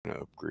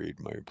upgrade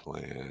my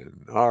plan.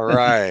 All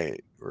right,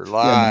 we're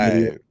Yeah, I'm an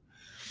idiot. live.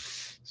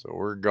 So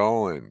we're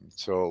going.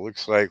 So it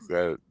looks like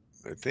I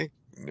think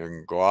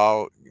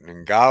Ngawa,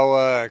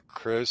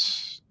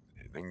 Chris,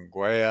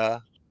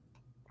 Nguea,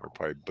 I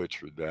probably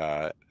butchered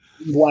that.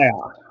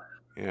 Wow.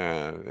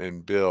 Yeah,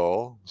 and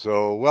Bill.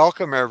 So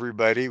welcome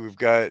everybody. We've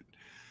got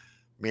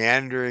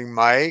meandering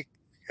Mike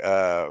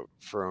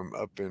from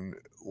up in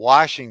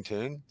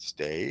Washington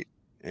State,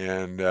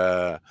 and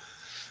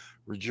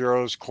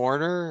Ruggiero's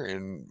Corner,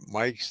 and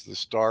Mike's the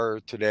star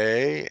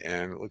today,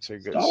 and it looks like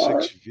we've got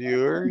Star. 6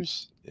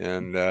 viewers,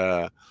 and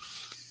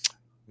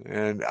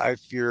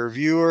if you're a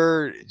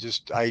viewer,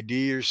 just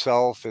ID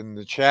yourself in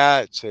the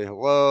chat, say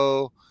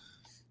hello,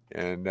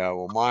 and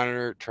we'll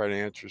monitor it, try to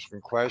answer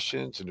some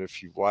questions. And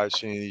if you've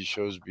watched any of these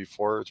shows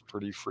before, it's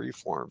pretty free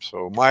form.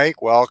 So,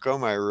 Mike,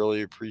 welcome. I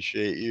really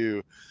appreciate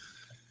you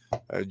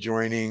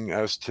joining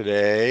us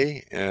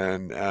today,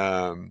 and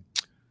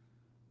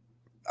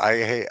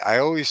I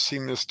always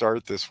seem to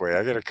start this way.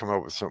 I got to come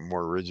up with something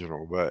more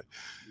original. But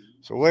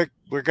so what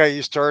got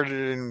you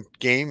started in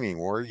gaming,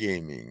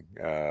 wargaming?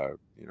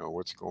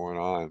 What's going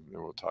on,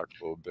 and we'll talk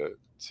a little bit,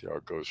 see how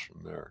it goes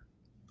from there.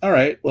 All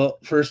right. Well,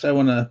 first, I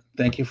want to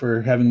thank you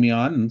for having me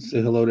on and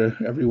say hello to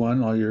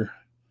everyone, all your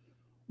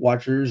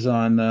watchers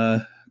on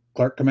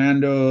Clark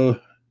Commando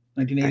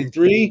Thank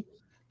 1983.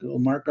 Good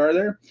old Mark R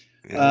there.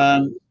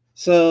 yeah.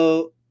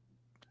 So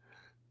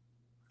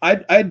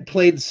I'd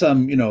played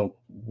some,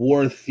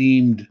 war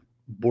themed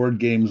board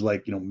games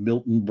like,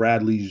 Milton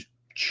Bradley's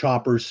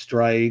Chopper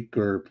Strike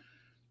or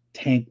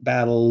Tank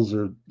Battles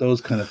or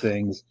those kind of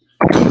things.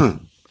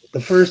 The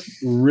first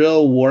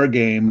real war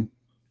game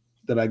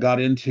that I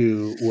got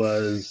into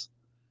was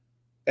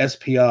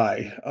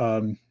SPI.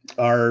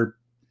 Our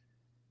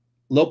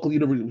local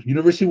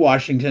University of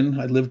Washington.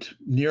 I lived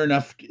near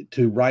enough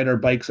to ride our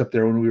bikes up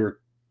there when we were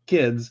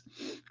kids,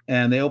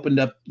 and they opened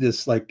up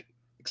this like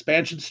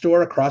expansion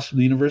store across from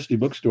the university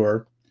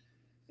bookstore.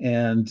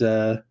 And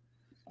I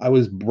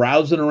was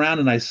browsing around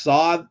and I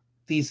saw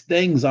these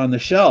things on the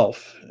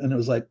shelf, and it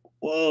was like,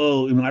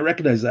 whoa! I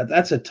recognized that.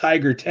 That's a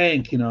Tiger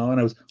tank, And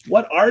I was,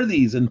 what are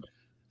these? And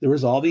there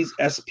was all these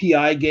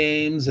SPI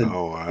games, and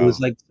Oh it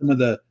was wow. like some of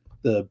the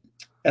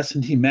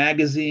S&T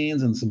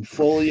magazines and some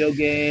folio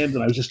games,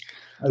 and I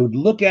would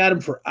look at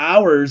them for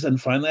hours,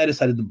 and finally I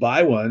decided to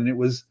buy one, and it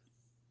was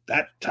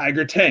that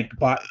Tiger tank,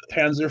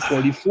 Panzer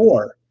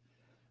 44.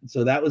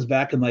 So that was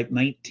back in like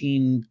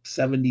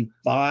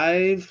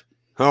 1975,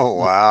 Oh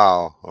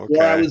wow. where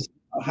Okay.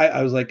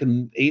 I was like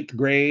in 8th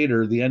grade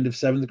or the end of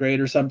 7th grade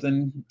or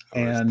something, I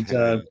was and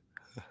 10.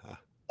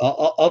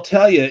 I'll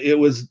tell you, it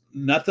was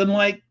nothing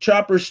like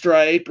Chopper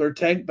Strike or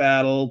Tank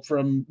Battle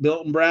from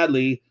Milton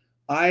Bradley.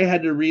 I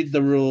had to read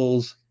the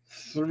rules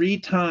three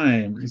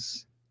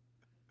times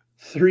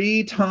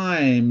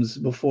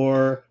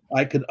before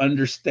I could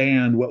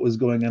understand what was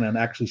going on and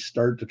actually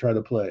start to try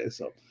to play.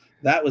 So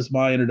that was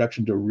my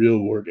introduction to real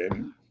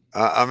wargaming.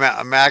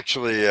 I'm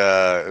actually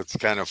it's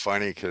kind of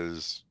funny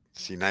because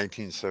see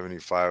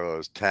 1975 I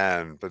was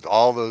 10, but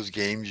all those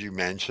games you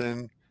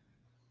mentioned,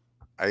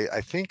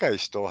 I think I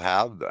still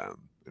have them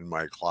in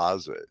my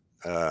closet.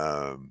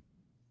 Um,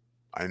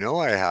 I know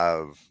I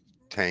have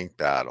Tank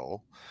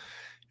Battle,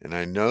 and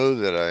I know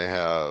that I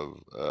have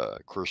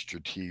Course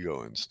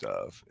Stratego and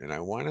stuff, and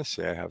I want to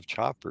say I have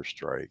Chopper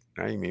Strike.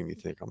 Now you made me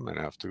think I'm gonna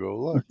have to go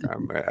look.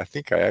 I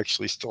think I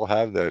actually still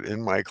have that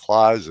in my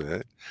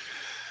closet.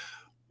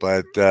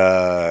 But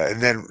and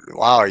then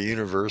wow, a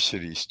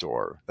university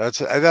store.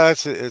 That's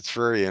it's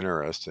very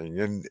interesting,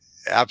 and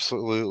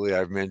absolutely,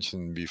 I've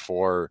mentioned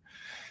before,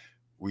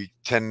 we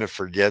tend to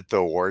forget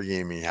though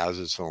wargaming has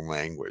its own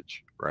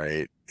language,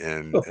 right?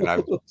 And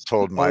I've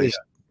told Oh my yeah.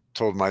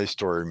 told my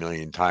story a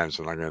million times,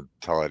 so I'm not going to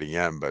tell it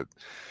again. But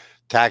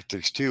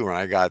Tactics too, when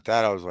I got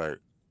that, I was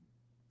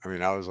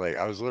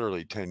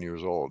literally 10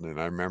 years old, and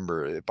I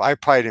remember if I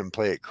probably didn't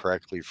play it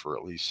correctly for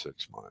at least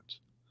 6 months.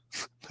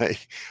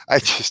 Like I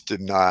just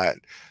did not.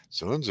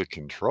 Zones of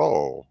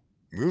control.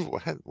 Move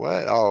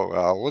what?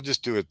 Oh, we'll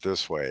just do it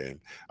this way. And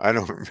I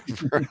don't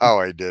remember how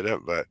I did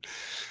it, but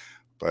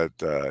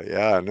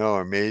yeah, no,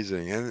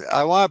 amazing. And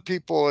I want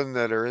people in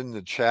that are in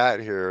the chat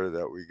here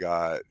that we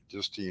got,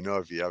 just so you know,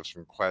 if you have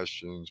some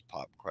questions,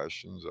 pop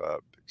questions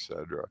up,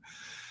 etc.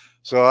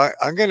 So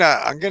I'm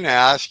gonna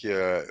ask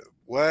you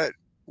what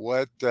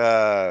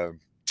uh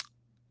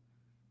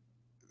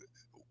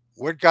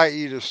what got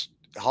you to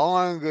how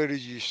long ago did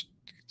you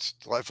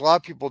like, a lot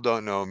of people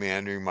don't know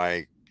Meandering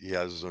Mike, he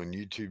has his own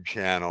YouTube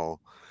channel,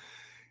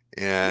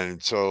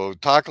 and so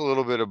talk a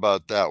little bit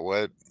about that.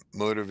 What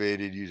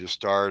motivated you to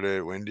start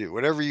it? When did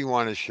whatever you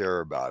want to share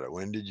about it?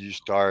 When did you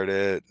start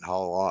it?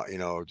 How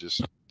long?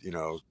 Just you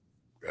know,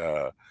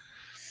 uh,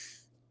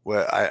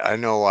 what I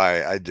know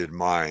why I did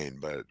mine,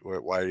 but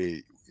why do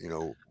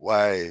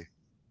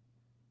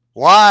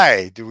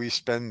why do we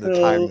spend the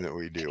time So that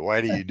we do?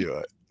 Why do you do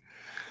it?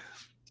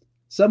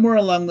 somewhere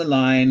along the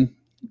line,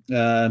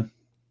 uh,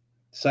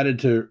 decided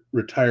to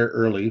retire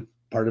early.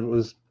 Part of it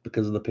was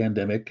because of the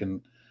pandemic,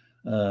 and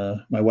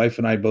my wife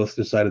and I both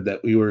decided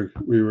that we were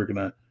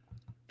gonna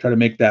try to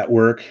make that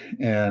work.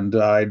 And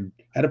I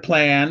had a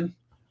plan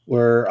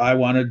where I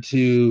wanted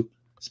to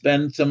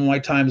spend some of my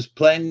times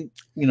playing,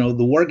 the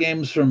war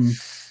games from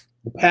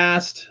the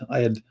past.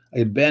 I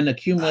had been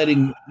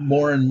accumulating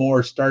more and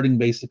more, starting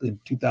basically in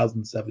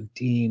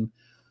 2017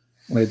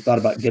 when I thought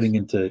about getting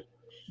into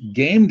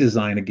game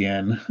design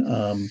again,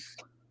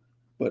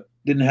 but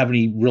didn't have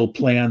any real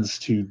plans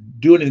to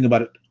do anything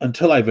about it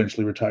until I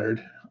eventually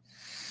retired.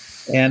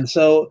 And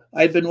so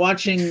I'd been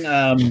watching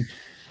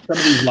some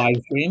of these live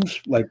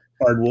streams like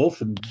Bard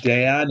Wolf and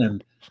Dan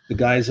and the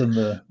guys in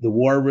the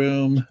War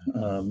Room,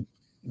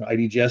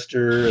 ID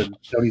Jester and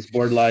Tony's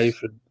Board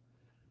Life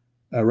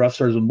and Rough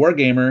Swords and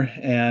Wargamer.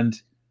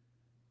 And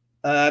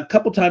a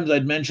couple times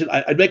I'd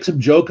make some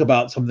joke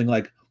about something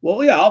like,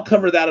 well, yeah, I'll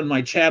cover that on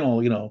my channel,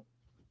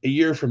 a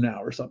year from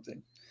now or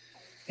something.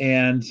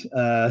 And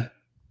at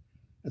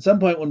some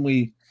point when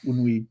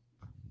we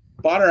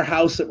bought our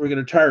house that we're going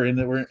to retire in,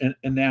 that we're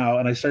in now,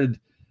 and I started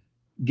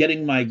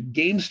getting my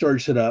game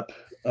storage set up,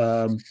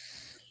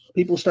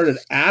 people started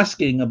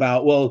asking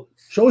about, well,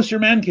 show us your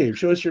man cave,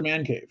 show us your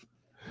man cave.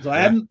 So I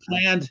hadn't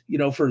planned,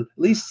 for at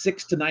least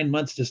 6 to 9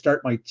 months to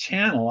start my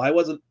channel. I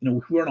wasn't,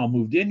 we weren't all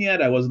moved in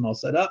yet. I wasn't all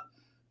set up,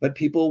 but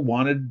people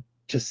wanted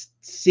to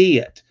see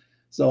it.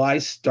 So I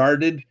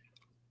started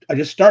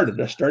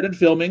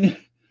filming.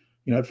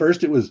 At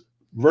first it was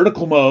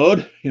vertical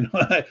mode.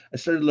 I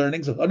started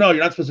learning. So, oh no,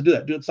 you're not supposed to do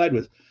that. Do it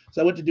sideways.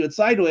 So I went to do it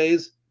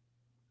sideways,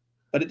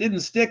 but it didn't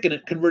stick and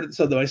it converted.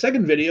 So my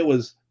second video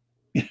was,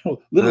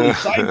 literally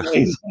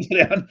sideways.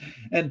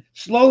 And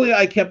slowly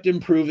I kept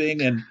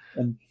improving and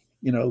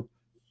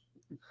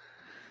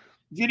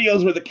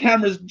videos where the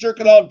camera's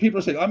jerking off and people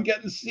are saying, I'm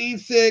getting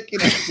seasick.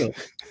 So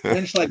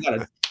eventually I got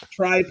a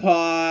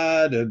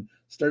tripod and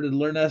started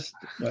learning.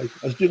 I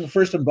was doing the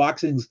first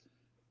unboxings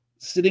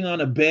sitting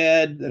on a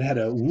bed that had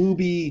a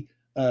Wooby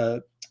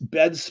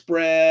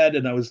bedspread,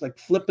 and I was like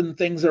flipping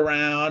things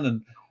around,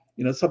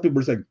 and some people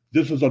were saying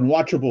this was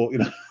unwatchable.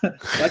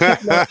 So I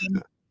kept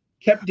learning,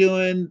 kept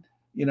doing.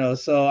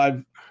 So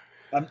I'm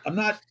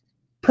not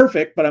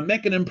perfect, but I'm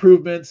making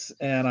improvements,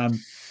 and I'm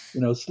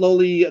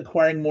slowly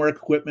acquiring more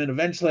equipment.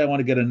 Eventually, I want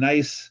to get a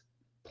nice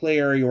play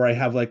area where I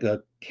have like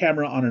a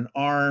camera on an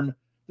arm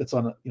that's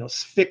on a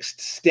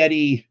fixed,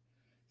 steady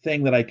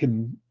thing that I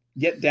can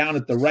get down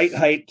at the right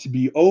height to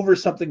be over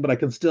something, but I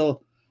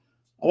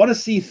want to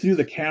see through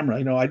the camera.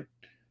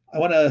 I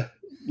want to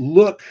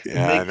look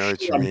and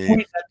make sure I'm pointing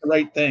at the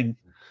right thing.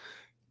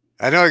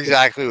 I know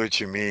exactly what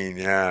you mean.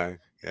 Yeah.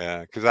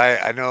 Because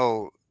I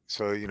know.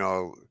 So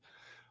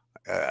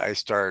I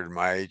started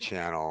my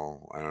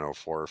channel, I don't know,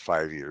 4 or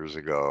 5 years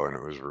ago, and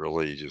it was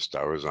really just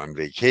I was on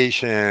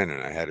vacation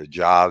and I had a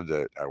job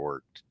that I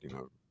worked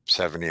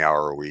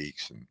 70-hour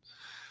weeks, and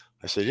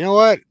I said, you know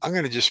what, I'm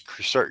going to just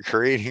start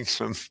creating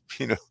some,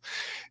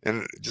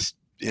 and just,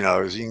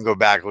 as you can go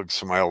back, look at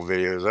some of my old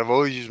videos. I've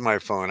always used my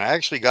phone. I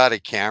actually got a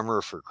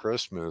camera for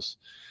Christmas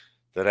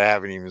that I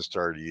haven't even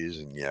started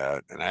using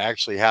yet. And I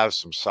actually have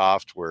some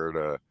software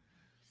to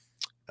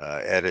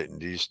edit and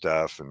do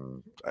stuff.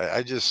 And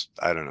I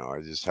don't know.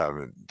 I just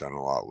haven't done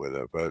a lot with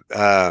it, but,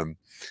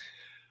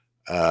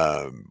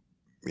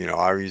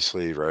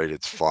 obviously, right,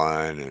 it's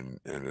fun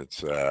and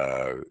it's,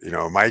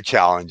 my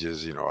challenge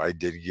is, I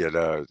did get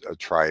a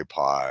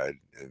tripod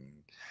and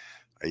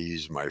I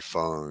use my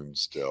phone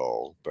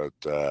still, but,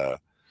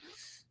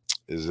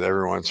 is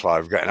every once in a while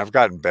I've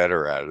gotten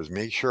better at it, is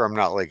make sure I'm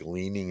not like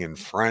leaning in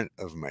front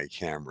of my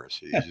camera.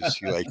 So you just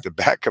see like the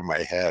back of my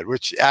head,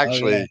 which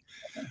actually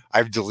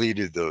I've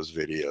deleted those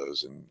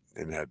videos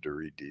and had to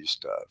redo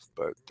stuff.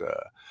 But,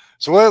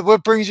 so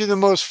what brings you the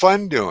most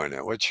fun doing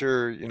it? What's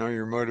your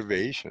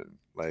motivation?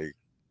 Like,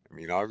 I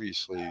mean,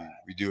 obviously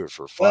we do it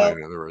for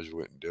fun, otherwise we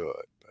wouldn't do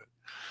it.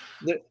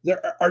 But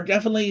there are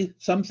definitely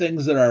some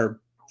things that are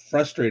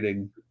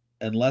frustrating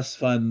and less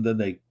fun than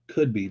they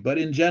could be, but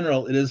in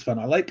general, it is fun.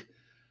 I like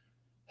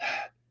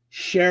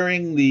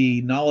sharing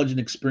the knowledge and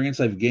experience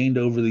I've gained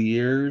over the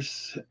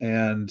years,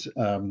 and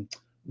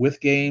with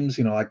games.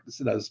 Like I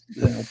said, I was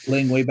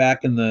playing way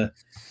back in the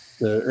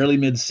early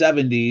mid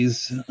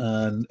 70s,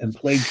 and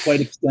played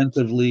quite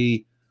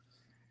extensively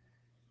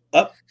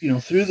up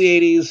through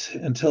the 80s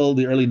until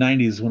the early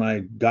 90s when I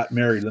got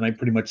married. Then I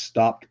pretty much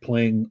stopped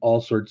playing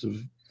all sorts of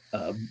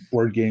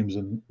board games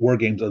and war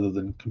games other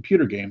than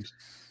computer games.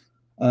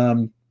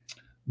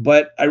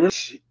 But I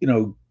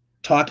really,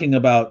 talking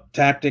about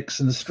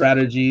tactics and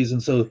strategies.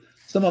 And so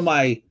some of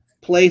my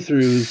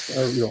playthroughs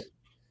are,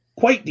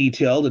 quite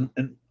detailed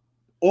and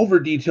over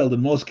detailed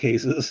in most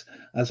cases.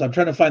 So I'm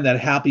trying to find that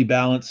happy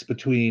balance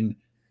between,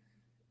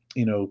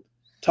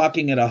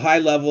 talking at a high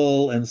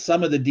level and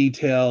some of the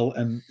detail,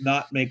 and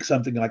not make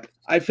something like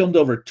I filmed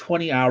over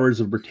 20 hours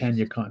of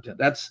Britannia content.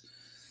 That's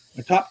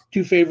my top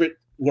 2 favorite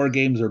war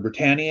games are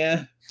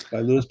Britannia by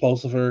Louis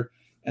Pulsifer,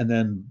 and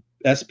then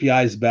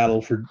SPI's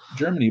Battle for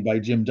Germany by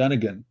Jim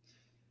Dunnigan.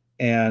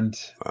 And,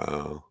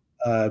 wow.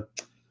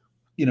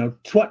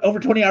 Over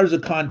 20 hours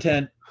of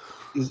content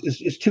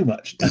is too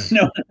much.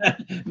 No,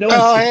 no one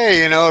Well, should.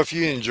 hey, if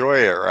you enjoy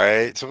it,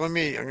 right? So I'm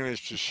going to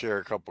just share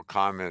a couple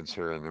comments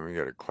here, and then we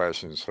got a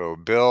question. So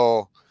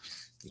Bill,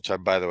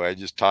 by the way, I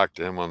just talked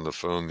to him on the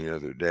phone the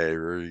other day.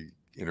 Very,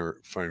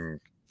 fun,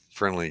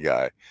 friendly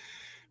guy.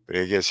 But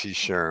I guess he's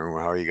sharing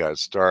how he got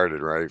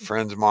started, right?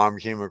 Friend's mom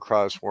came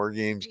across War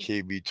Games,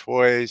 KB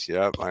Toys.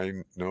 Yep, I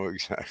know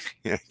exactly.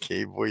 Yeah,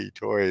 KB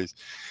Toys.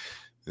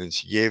 And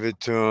she gave it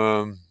to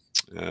him.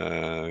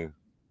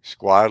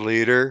 Squad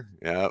leader.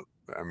 Yep.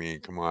 I mean,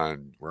 come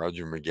on,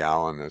 Roger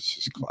McGowan. That's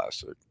just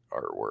classic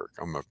artwork.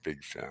 I'm a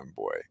big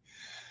fanboy.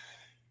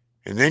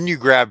 And then you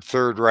grab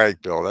Third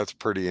Reich, Bill. That's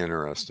pretty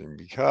interesting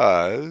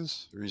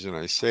because the reason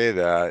I say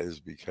that is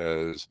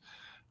because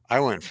I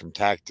went from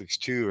Tactics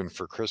 2, and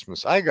for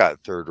Christmas, I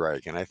got Third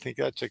Reich. And I think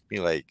that took me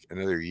like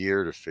another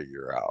year to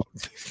figure out,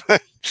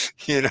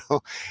 you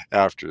know,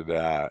 after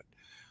that.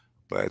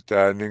 But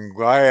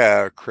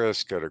Nguya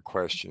Chris got a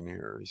question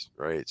here,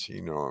 right? So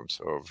you know him.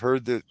 So I've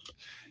heard that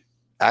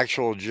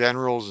actual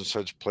generals and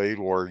such played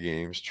war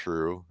games.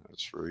 True.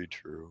 That's very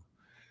true.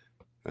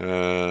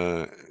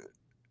 Uh,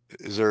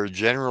 is there a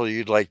general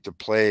you'd like to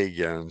play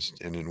against,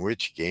 and in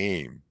which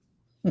game?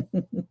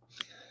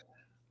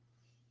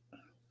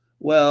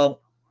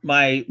 Well,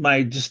 my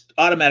just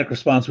automatic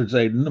response would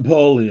say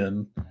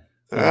Napoleon.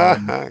 Yeah,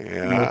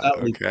 Without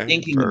really okay,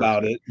 thinking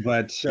about perfect. it.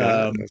 But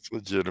Yeah, that's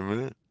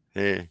legitimate.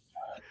 Hey,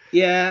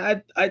 yeah,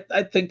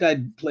 I think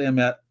I'd play him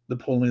at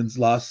Napoleon's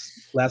last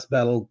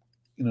battle,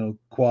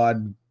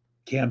 quad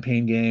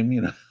campaign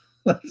game.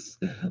 Let's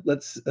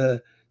let's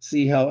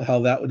see how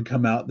that would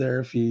come out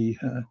there if he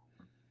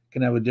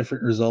can have a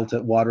different result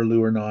at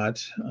Waterloo or not.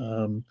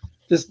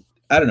 Just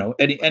I don't know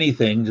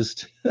anything.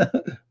 Just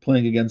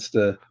playing against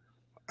a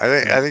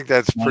I think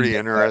that's pretty non-guy.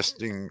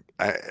 interesting.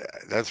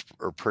 That's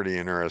a pretty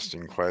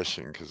interesting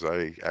question because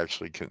I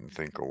actually couldn't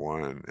think of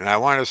one, and I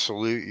want to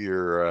salute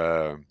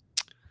your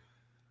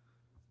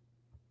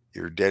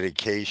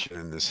dedication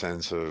in the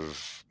sense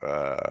of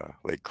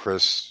like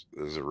Chris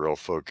is a real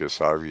focus,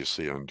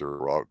 obviously, on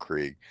Durwalt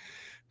Creek,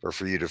 but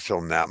for you to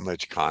film that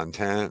much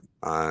content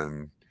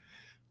on.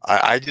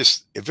 I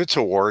just if it's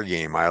a war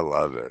game, I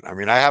love it. I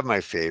mean, I have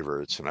my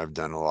favorites, and I've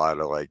done a lot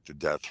of like the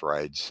Death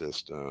Ride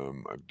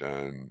system. I've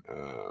done,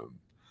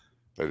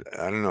 but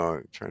I don't know.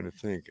 I'm trying to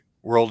think.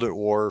 World at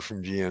War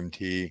from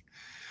GMT.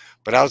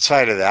 But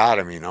outside of that,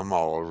 I mean, I'm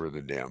all over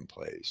the damn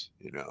place.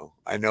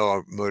 I know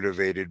I'm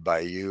motivated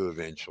by you.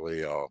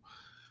 Eventually, I'll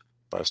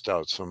bust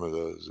out some of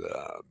those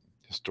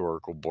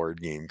historical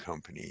board game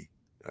company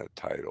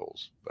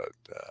titles. But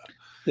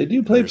They do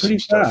and play there's some pretty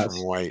stuff from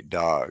fast. White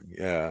Dog.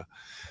 Yeah.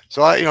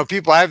 So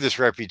people have this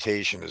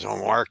reputation as, oh,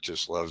 Mark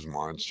just loves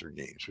monster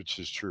games, which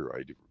is true.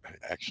 I do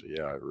actually,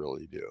 yeah, I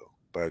really do.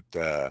 But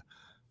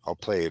I'll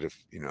play it if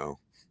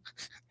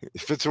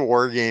it's a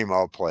war game,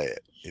 I'll play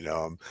it.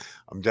 I'm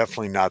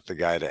definitely not the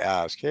guy to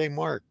ask, hey,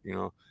 Mark,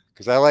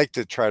 because I like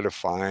to try to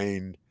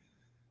find,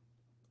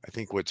 I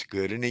think, what's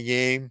good in a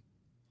game.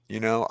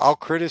 I'll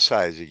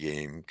criticize a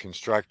game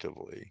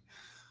constructively,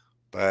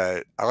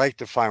 but I like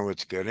to find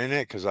what's good in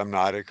it because I'm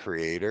not a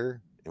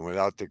creator. And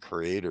without the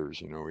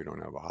creators, we don't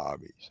have a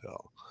hobby.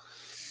 So,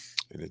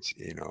 and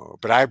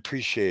but I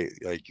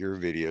appreciate like your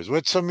videos.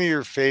 What's some of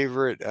your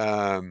favorite,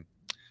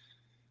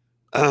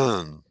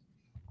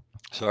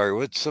 sorry,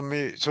 what's some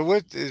of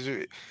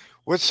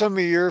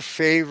your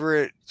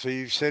favorite? So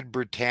you said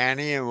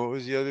Britannia, and what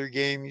was the other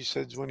game you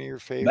said is one of your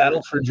Battle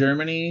favorite? for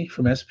Germany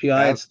from SPI.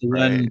 Yep, It's the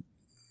right. one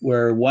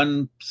where one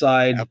Yep,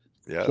 side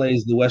yep.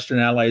 plays the Western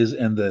Allies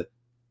and the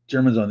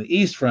Germans on the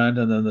East Front,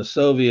 and then the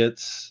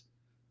Soviets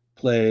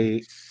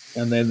play,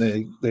 and then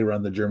they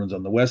run the Germans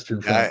on the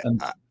Western Front. I,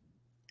 And I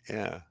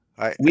yeah.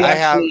 I we I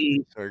have.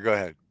 actually Sorry, go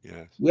ahead.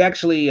 Yes. we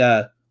actually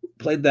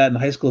played that in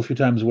high school a few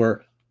times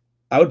where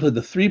I would play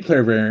the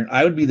three-player variant.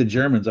 I would be the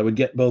Germans. I would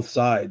get both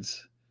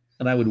sides,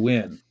 and I would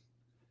win.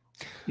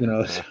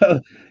 So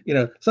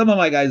some of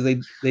my guys they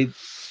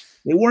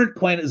weren't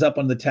quite as up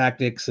on the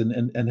tactics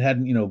and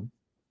hadn't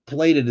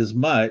played it as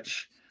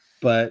much,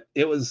 but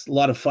it was a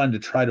lot of fun to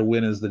try to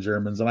win as the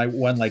Germans, and I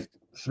won like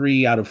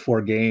 3 out of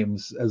 4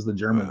 games as the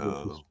Germans,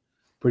 which was Wow.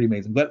 pretty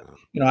amazing. But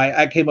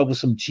I came up with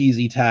some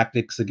cheesy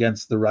tactics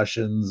against the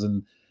Russians,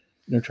 and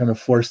trying to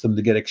force them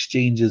to get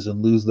exchanges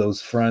and lose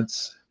those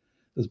fronts,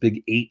 those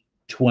big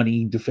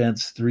 8-20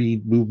 defense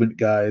 3 movement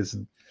guys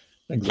and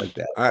things like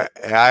that.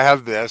 I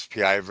have the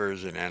SPI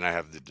version and I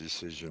have the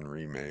Decision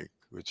remake,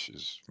 which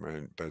is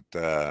right, but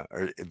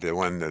the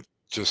one that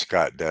just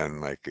got done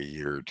like a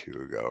year or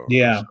two ago or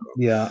Yeah, so.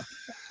 yeah.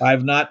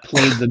 I've not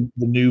played the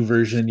new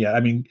version yet.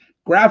 I mean,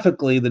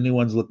 graphically, the new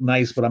ones look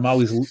nice, but I'm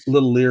always a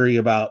little leery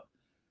about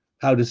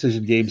how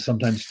decision games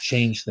sometimes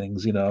change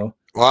things. Well,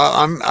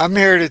 I'm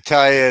here to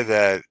tell you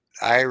that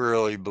I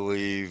really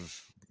believe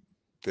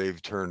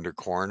they've turned a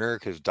corner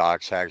because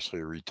Doc's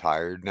actually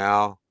retired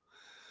now.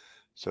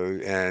 So,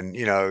 and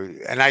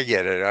I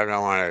get it. I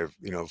don't want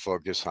to,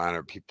 focus on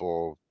it.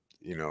 People,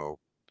 you know,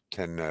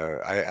 tend to,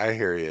 I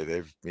hear you.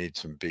 They've made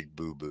some big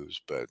boo boos,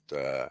 but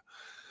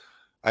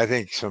I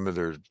think some of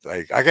their,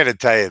 like, I got to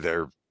tell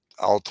you,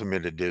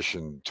 Ultimate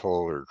Edition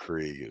Toller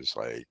Krieg is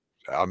like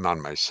I'm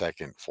on my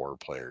second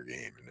 4-player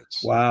game, and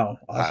it's Wow,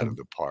 out of awesome.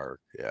 the park.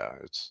 Yeah,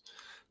 it's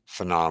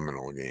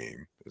phenomenal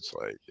game. It's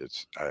like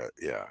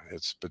yeah,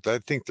 it's but I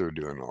think they're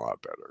doing a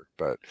lot better.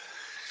 But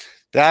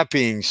that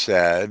being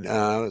said,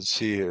 let's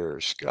see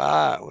here.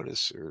 Scott, what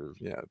is there?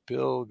 Yeah,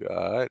 Bill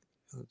got.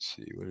 Let's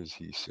see, what does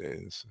he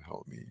say? This will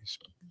help me.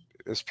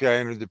 SPI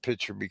entered the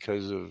picture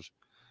because of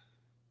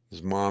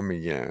his mom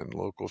again.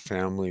 Local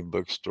family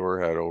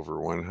bookstore had over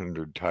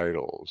 100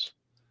 titles.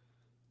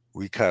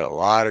 We cut a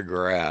lot of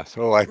grass.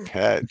 Oh, I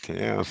bet.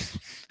 Damn.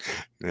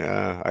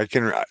 Yeah, I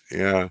can.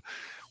 Yeah.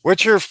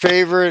 What's your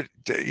favorite?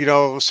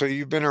 So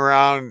you've been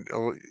around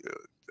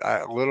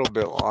a little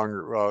bit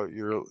longer. Well,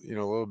 you're a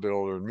little bit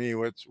older than me.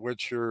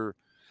 What's your?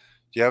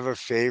 Do you have a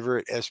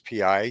favorite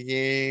SPI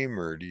game,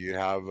 or do you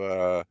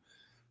have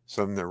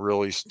something that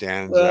really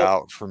stands Well,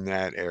 out from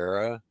that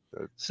era?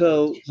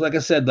 so like I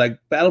said, like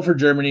Battle for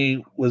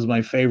Germany was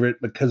my favorite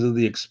because of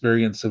the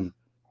experience of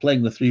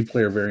playing the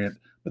 3-player variant.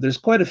 But there's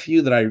quite a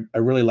few that I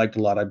really liked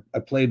a lot. I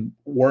played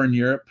War in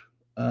Europe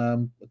a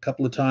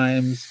couple of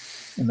times,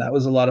 and that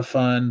was a lot of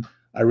fun.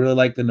 I really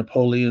like the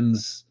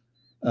Napoleon's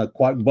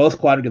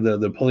both the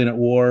Napoleon at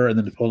War and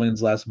the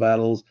Napoleon's Last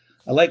Battles.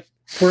 I like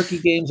quirky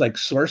games like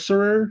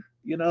Sorcerer,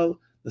 the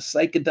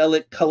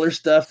psychedelic color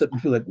stuff that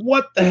people are like,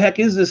 what the heck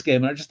is this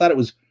game? And I just thought it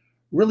was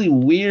really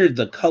weird,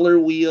 the color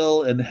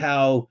wheel and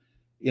how,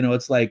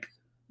 it's like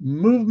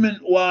movement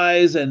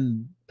wise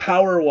and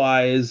power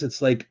wise,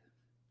 it's like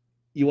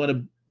you want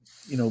to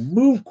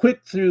move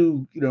quick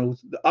through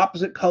the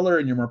opposite color,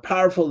 and you're more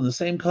powerful in the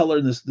same color,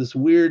 and this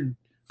weird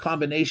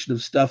combination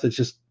of stuff that's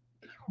just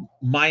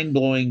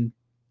mind-blowing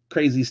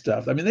crazy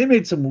stuff. I mean, they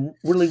made some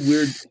really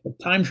weird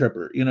time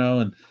tripper,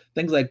 and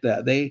things like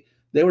that. They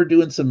were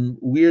doing some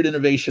weird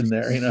innovation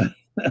there.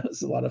 That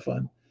was a lot of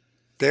fun.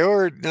 They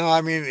were no,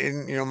 I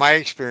mean, my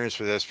experience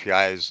with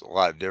SPI is a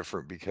lot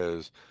different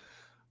because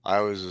I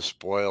was a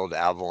spoiled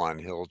Avalon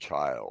Hill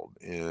child,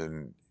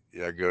 and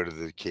I go to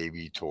the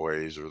KB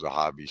Toys or the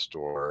hobby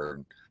store,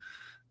 and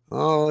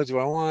oh, do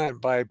I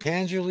want buy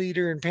Panzer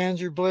Leader and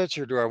Panzer Blitz,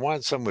 or do I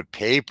want some with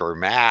paper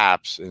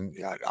maps? And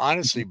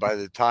honestly, by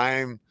the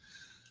time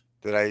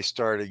that I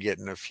started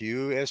getting a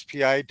few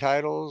SPI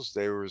titles,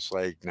 they was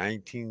like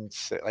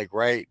like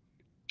right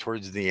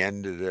towards the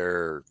end of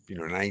their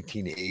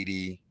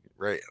 1980,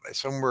 right,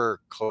 somewhere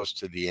close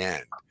to the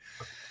end.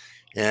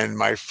 And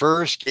my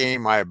first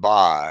game I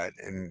bought,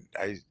 and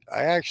I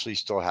actually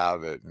still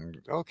have it,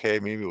 and okay,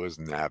 maybe it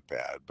wasn't that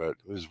bad, but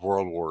it was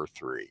World War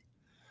III.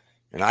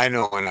 And I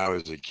know when I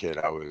was a kid,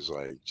 I was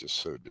like just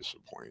so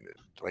disappointed.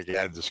 Like it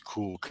had this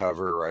cool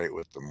cover, right,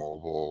 with the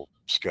mobile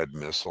Scud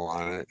missile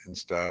on it and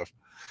stuff.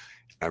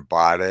 I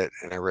bought it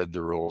and I read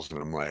the rules,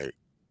 and I'm like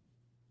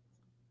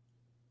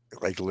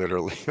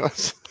literally,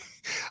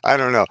 I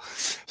don't know.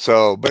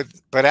 So, but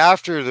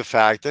after the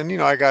fact, then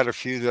I got a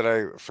few that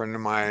a friend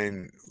of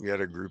mine. We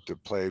had a group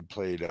that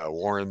played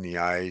War in the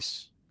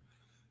Ice.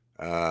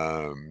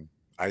 Um,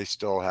 I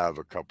still have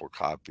a couple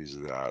copies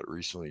of that.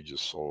 Recently,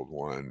 just sold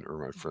one, or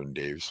my friend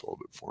Dave sold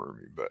it for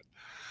me. But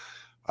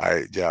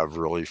I have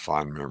really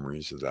fond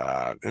memories of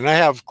that, and I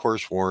have, of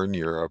course, War in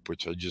Europe,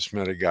 which I just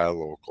met a guy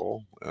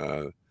local.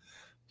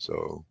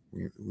 So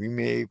we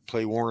may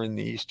play War in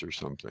the East or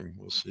something.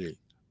 We'll see.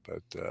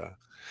 But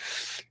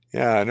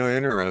yeah, no,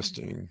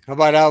 interesting. How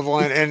about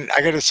Avalon? And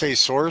I got to say,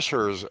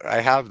 Sorcerers, I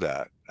have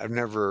that. I've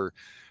never,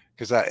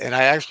 I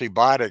actually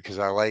bought it because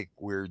I like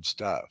weird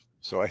stuff.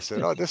 So I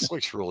said, "Oh, this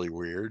looks really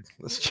weird.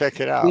 Let's check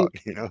it out."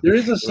 There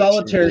is a It looks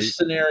solitaire neat.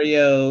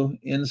 scenario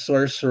in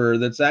Sorcerer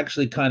that's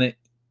actually kind of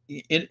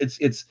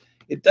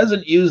it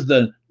doesn't use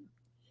the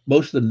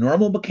most of the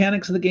normal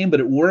mechanics of the game, but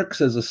it works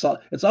as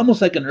it's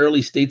almost like an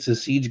early States of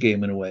Siege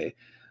game in a way.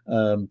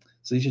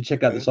 So you should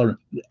check out Okay. this one.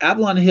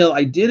 Avalon Hill.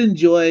 I did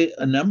enjoy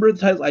a number of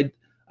the titles.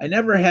 I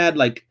never had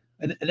I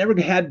never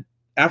had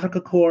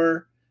Africa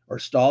Corps or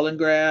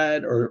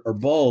Stalingrad or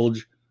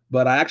Bulge,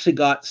 but I actually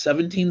got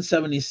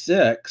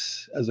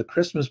 1776 as a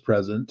Christmas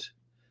present,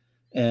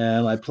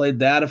 and I played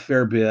that a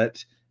fair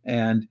bit.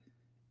 And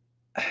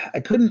I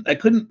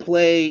couldn't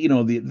play,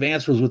 the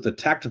advanced was with the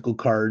tactical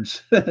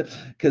cards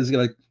because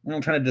you're like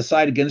trying to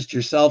decide against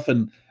yourself.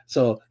 And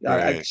so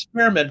Right.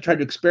 tried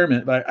to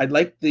experiment, but I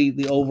liked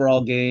the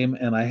overall game,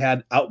 and I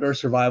had outdoor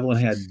survival and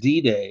had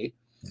D-Day.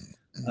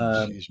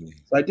 Excuse me.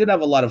 So I did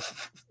have a lot of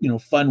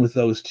fun with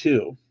those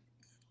too.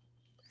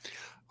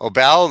 Oh,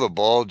 Battle of the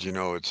Bulge,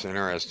 it's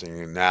interesting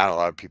in that a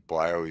lot of people,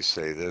 I always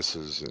say this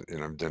is,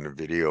 and I've done a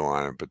video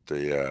on it, but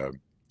the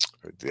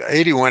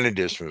 81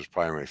 edition was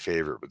probably my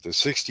favorite, but the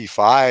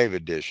 65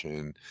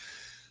 edition,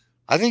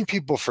 I think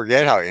people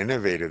forget how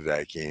innovative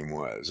that game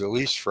was, at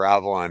least for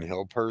Avalon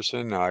Hill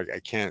person. Now, I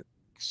can't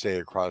say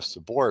across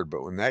the board,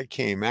 but when that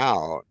came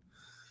out,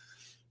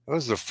 that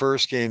was the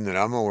first game that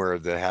I'm aware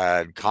of that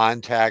had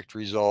contact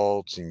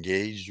results,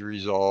 engaged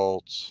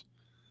results.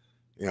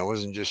 It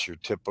wasn't just your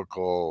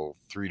typical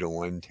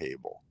 3-to-1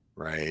 table,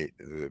 right?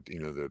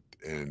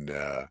 And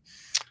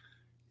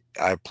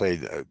I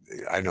played,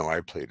 I know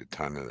I played a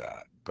ton of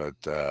that, but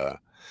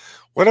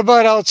What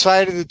about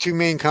outside of the two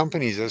main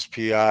companies,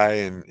 SPI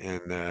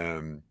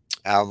and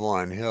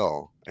Avalon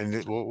Hill?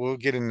 And we'll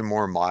get into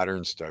more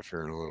modern stuff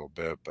here in a little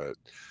bit, but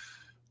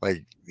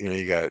like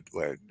you got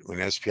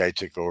when SPI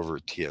took over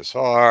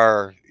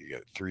TSR, you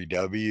got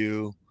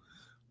 3W,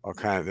 all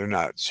kind of. They're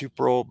not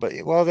super old, but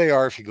well, they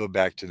are if you go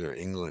back to their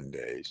England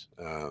days.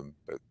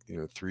 But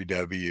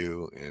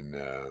 3W and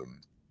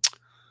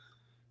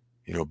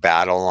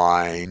Battle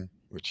Line,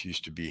 which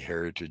used to be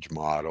Heritage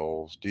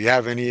Models. Do you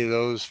have any of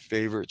those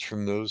favorites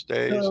from those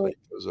days, So like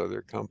those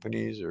other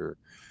companies, or?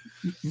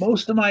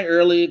 most of my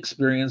early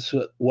experience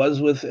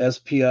was with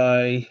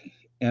SPI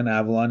and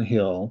Avalon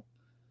Hill.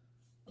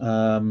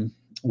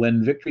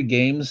 When Victory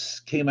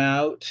Games came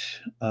out,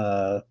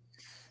 I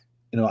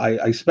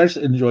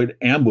especially enjoyed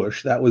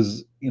Ambush. That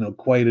was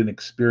quite an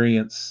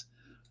experience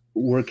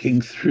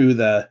working through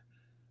the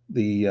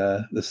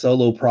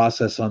solo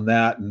process on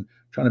that and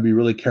trying to be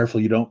really careful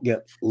you don't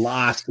get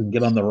lost and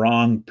get on the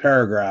wrong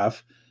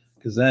paragraph,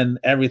 because then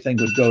everything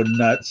would go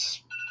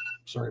nuts.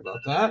 Sorry about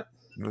that.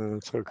 No,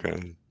 it's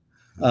okay.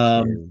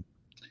 Um,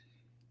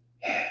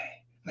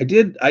 I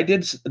did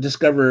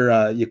discover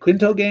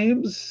Yaquinto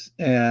games,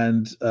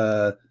 and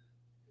I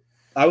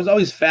was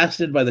always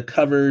fascinated by the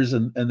covers,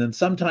 and then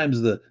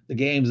sometimes the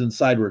games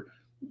inside were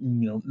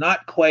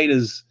not quite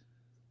as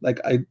like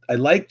I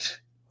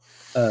liked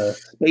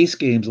space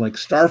games like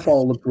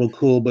Starfall looked real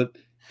cool, but it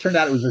turned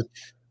out it was just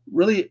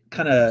really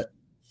kind of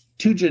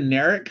too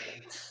generic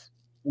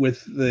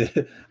with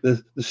the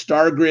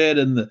star grid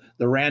and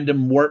the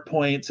random warp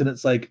points, and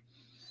it's like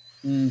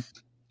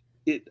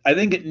I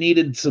think it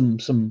needed some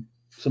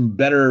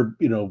better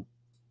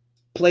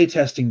play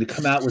testing to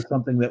come out with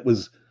something that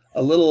was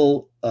a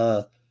little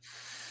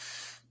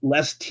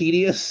less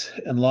tedious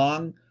and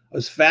long. I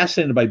was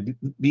fascinated by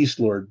Beast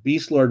Lord.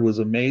 Beast Lord was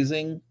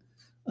amazing.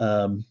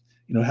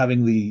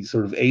 Having the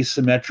sort of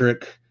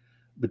asymmetric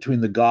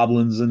between the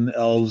goblins and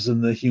elves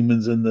and the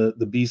humans and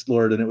the Beast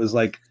Lord, and it was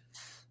like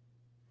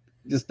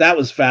just that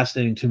was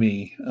fascinating to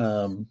me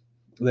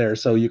there.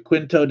 So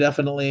Yaquinto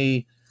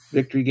definitely,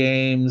 Victory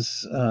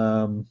Games.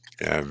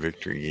 Yeah,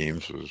 Victory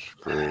Games was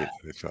great.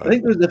 I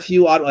think there's a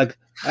few odd like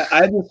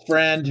I had this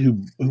friend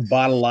who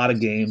bought a lot of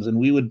games, and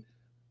we would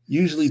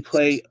usually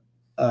play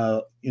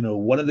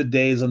one of the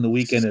days on the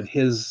weekend at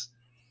his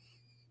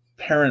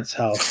parents'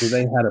 house where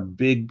they had a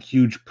big,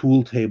 huge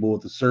pool table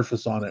with a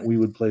surface on it. We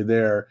would play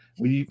there.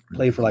 We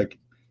play for like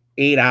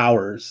 8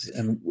 hours,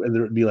 and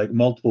whether it be like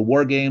multiple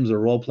war games or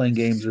role playing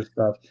games or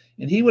stuff.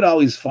 And he would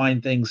always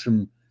find things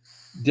from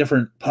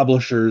different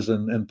publishers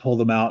and pull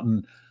them out,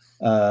 and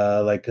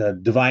like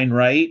Divine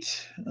Right.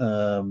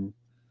 So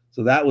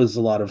that was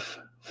a lot of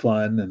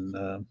fun.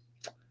 And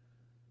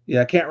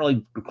yeah, I can't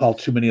really recall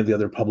too many of the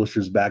other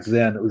publishers back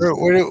then. It was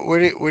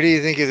What do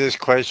you think of this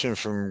question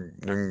from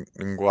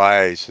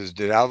Nguai? He says,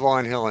 did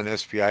Avalon Hill and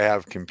SPI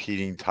have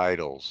competing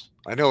titles?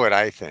 I know what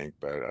I think,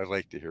 but I'd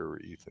like to hear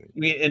what you think. I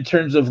mean, in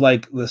terms of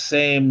like the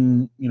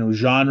same,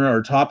 genre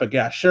or topic,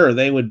 yeah, sure,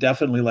 they would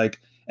definitely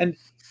and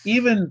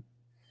even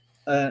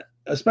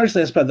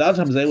especially SPI, a lot of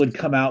times they would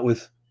come out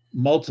with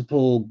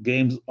multiple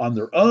games on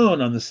their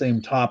own on the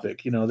same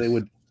topic. They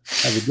would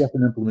have a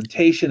different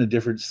implementation, a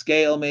different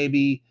scale,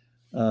 maybe.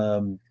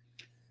 And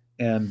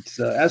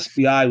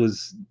SBI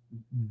was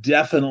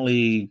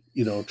definitely,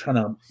 trying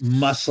to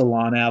muscle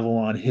on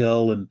Avalon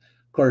Hill. And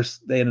of course,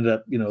 they ended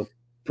up,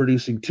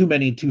 producing too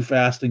many too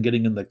fast and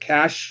getting in the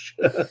cash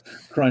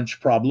crunch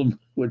problem,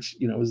 which,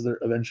 was their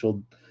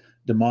eventual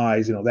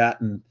demise, that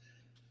and,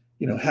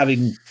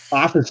 having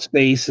office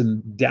space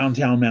in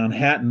downtown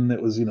Manhattan that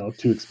was,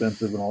 too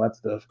expensive and all that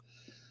stuff.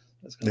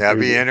 Yeah,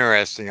 it'd be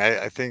interesting.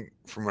 I think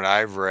from what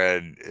I've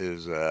read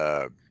is,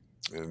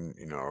 and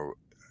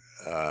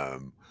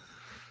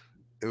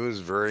it was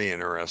very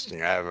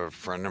interesting. I have a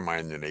friend of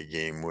mine that I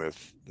game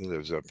with who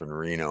lives up in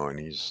Reno, and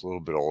he's a little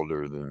bit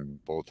older than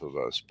both of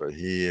us. But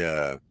he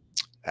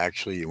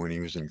actually, when he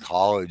was in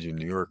college in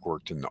New York,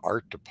 worked in the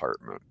art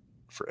department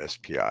for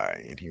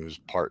SPI, and he was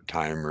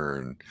part-timer.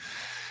 And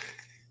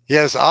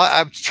yes,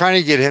 I'm trying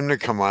to get him to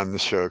come on the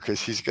show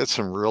because he's got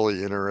some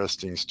really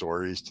interesting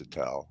stories to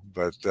tell.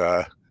 But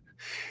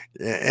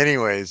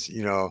anyways,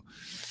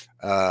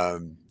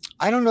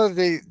 I don't know.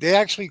 They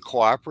actually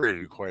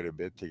cooperated quite a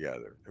bit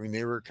together. I mean,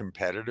 they were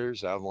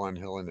competitors, Avalon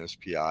Hill and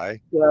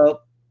SPI.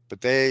 Well, but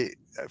they,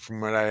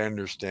 from what I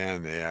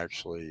understand, they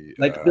actually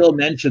like Bill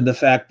mentioned, the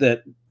fact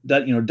that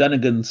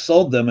Dunnigan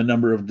sold them a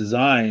number of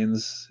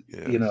designs.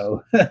 Yes.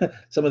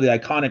 Some of the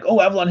iconic. Oh,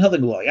 Avalon Hill.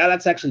 Well, yeah,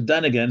 that's actually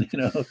Dunnigan.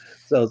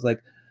 So it's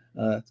like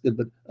it's good.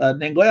 But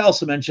Nangoy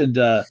also mentioned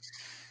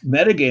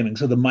metagaming.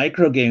 So the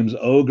micro games,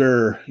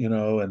 Ogre,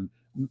 and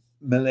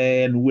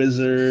Melee and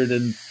Wizard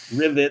and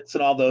Rivets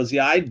and all those.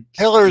 Yeah,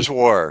 Hitler's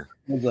War.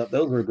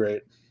 Those were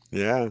great.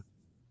 Yeah,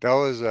 that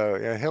was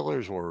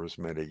Hitler's War was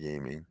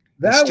metagaming.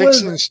 That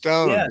Sticks and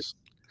Stones. Yes,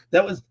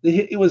 that was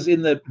it was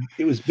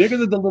bigger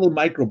than the little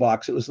micro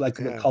box. It was like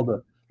called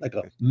a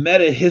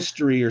meta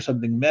history or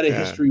something. Meta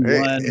history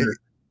 1.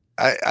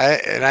 I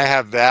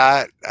have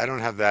that. I don't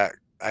have that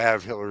I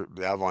have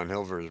the Avalon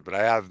Hill version, but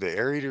I have the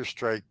Air Eater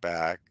Strike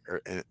Back,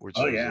 which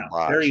Oh is a yeah,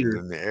 box, and Harrier.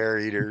 then the Air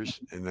Eaters,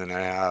 and then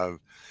I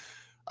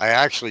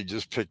actually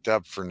just picked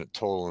up for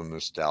total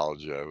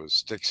nostalgia. It was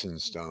Sticks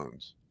and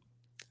Stones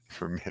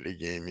for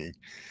metagaming,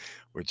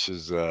 which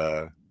is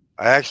I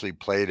actually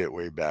played it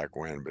way back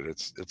when, but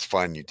it's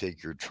fun. You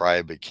take your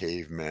tribe of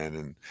cavemen,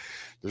 and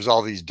there's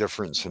all these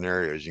different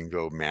scenarios. You can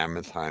go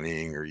mammoth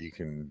hunting, or you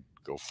can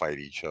go fight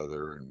each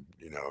other, and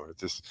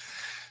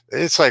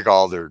it's like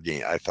all their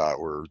game. I thought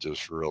were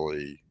just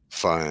really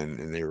fun,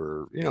 and they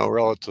were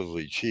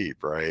relatively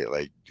cheap, right?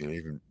 Like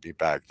even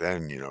back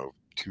then,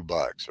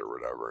 $2 or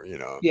whatever,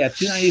 Yeah,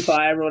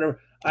 295 or whatever.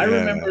 I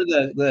remember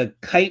Yeah. the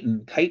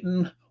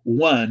Chiton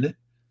one,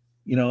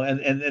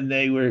 and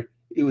they were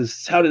it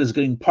was touted as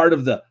getting part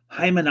of the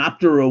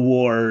Hymenoptera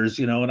Wars,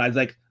 and I was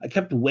like, I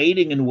kept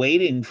waiting and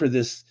waiting for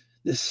this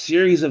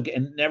series of,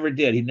 and never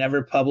did. He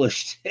never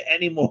published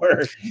any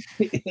more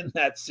in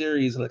that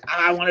series. Like,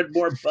 I wanted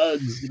more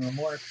bugs,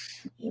 more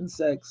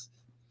insects.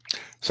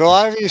 So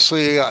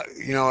obviously, I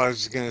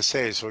was going to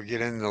say, so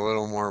get into a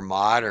little more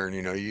modern.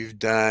 You've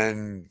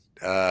done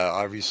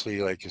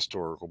obviously like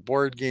historical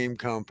board game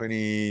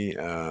company.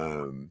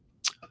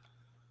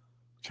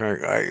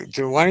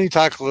 So why don't you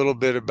talk a little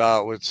bit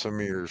about what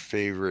some of your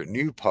favorite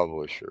new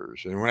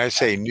publishers? And when I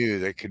say new,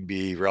 that could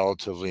be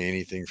relatively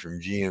anything from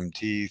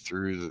GMT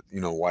through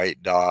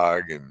White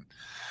Dog and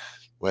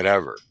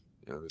whatever.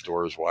 The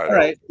door is wide All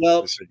right. open.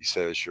 Well, This, like you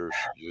said, is sure,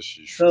 this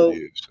is for so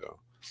you. So.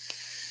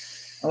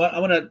 I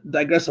want to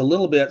digress a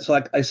little bit. So,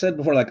 like I said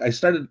before, like I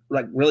started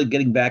like really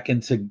getting back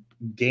into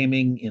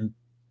gaming in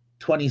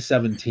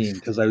 2017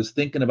 because I was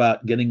thinking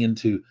about getting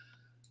into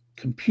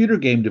computer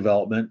game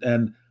development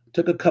and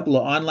took a couple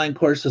of online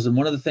courses. And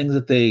one of the things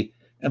that they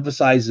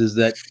emphasize is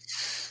that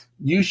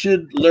you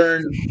should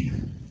learn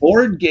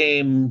board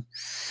game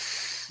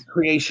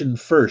creation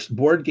first,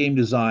 board game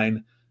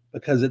design,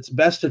 because it's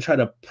best to try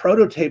to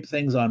prototype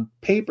things on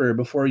paper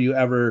before you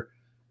ever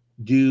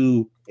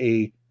do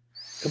a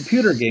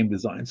computer game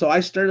design. So I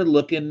started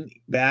looking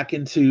back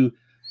into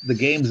the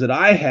games that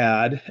I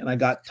had, and I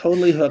got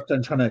totally hooked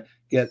on trying to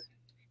get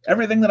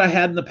everything that I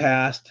had in the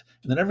past,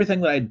 and then everything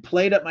that I'd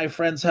played at my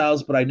friend's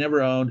house but I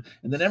never owned,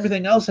 and then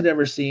everything else I'd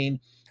ever seen.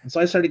 And so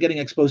I started getting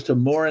exposed to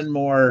more and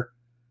more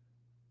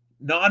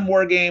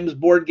non-war games,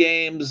 board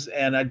games,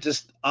 and I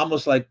just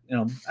almost like,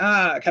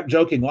 I kept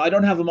joking, well, I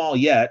don't have them all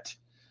yet.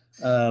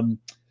 Um,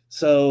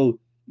 so,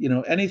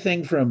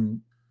 anything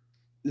from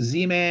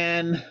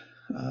Z-Man,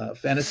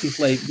 Fantasy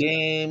Flight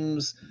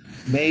Games,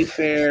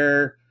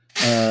 Mayfair,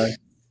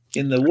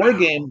 in the war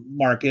game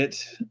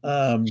market.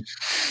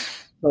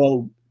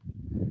 So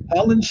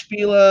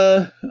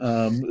Hollenspiele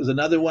is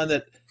another one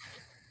that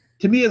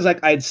to me is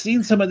like I'd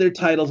seen some of their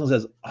titles and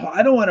says, oh,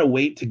 I don't want to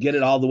wait to get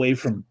it all the way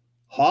from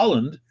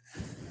Holland.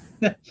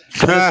 And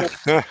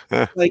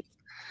it's like,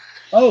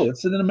 oh,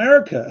 it's in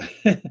America.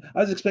 I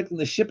was expecting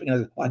the shipping. I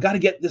was like, oh, I got to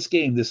get this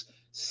game, this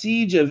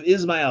Siege of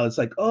Ismail. It's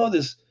like, oh,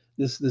 this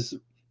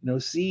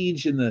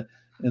siege in the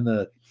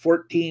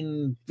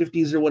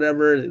 1450s or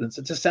whatever. It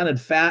just sounded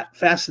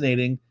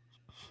fascinating.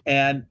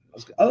 And I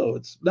was like, oh,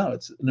 it's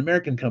an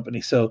American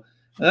company. So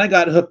then I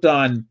got hooked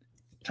on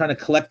trying to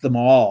collect them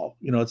all.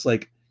 It's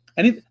like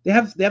they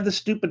have the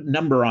stupid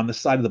number on the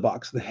side of the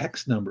box, the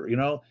hex number,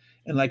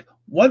 and like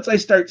once I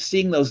start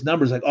seeing those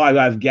numbers, like, oh, I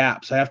have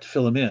gaps, I have to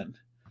fill them in.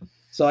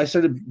 So I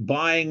started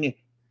buying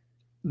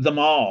them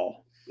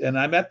all. And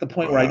I'm at the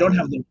point where I don't Wow.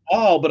 have them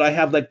all, but I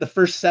have like the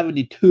first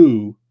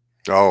 72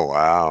 Oh,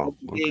 wow.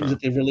 games Okay.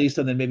 that they've released,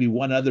 and then maybe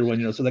one other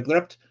one, So like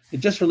they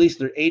just released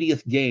their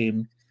 80th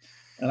game,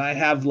 and I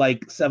have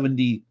like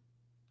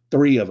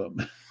 73 of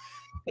them.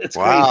 It's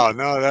Wow. crazy.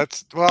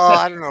 No,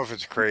 I don't know if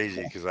it's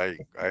crazy because I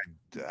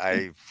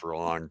for a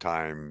long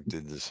time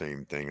did the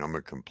same thing. I'm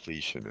a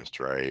completionist,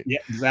 right? Yeah,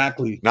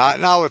 exactly. Not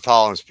with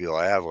Hollandspiele.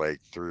 I have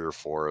like 3 or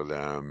 4 of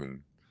them,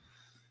 and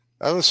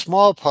the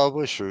small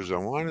publishers. I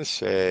want to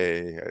say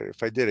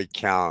if I did a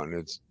count,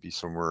 it'd be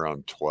somewhere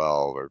around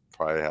 12. I'd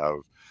probably have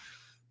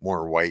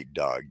more White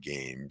Dog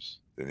games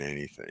than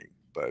anything,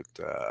 but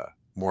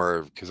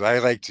more because I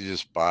like to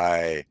just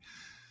buy.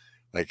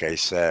 Like I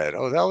said,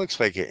 oh, that looks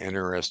like an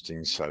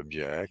interesting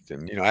subject.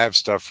 And, I have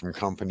stuff from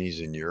companies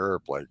in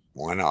Europe, like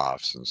one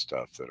offs and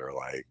stuff that are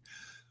like,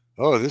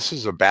 oh, this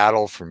is a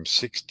battle from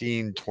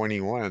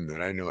 1621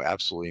 that I know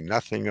absolutely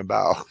nothing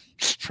about.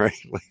 Right.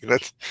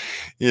 Like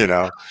you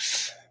know,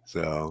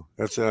 so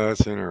that's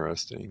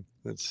interesting.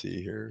 Let's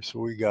see here. So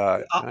we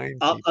got I'll, 9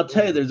 I'll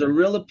tell you, people. there's a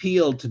real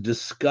appeal to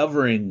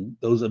discovering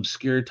those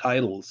obscure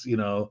titles,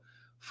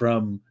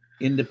 from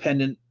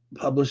independent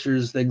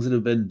publishers, things that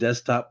have been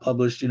desktop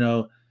published,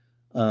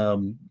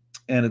 um,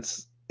 and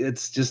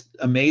it's just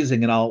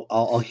amazing. And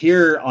I'll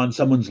hear on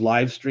someone's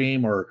live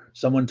stream or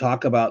someone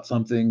talk about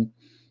something,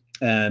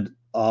 and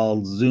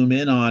I'll zoom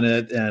in on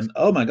it, and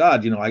oh my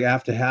god, I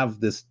have to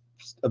have this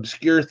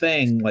obscure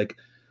thing. Like,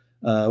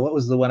 what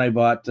was the one I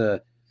bought?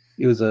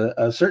 It was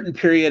a certain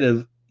period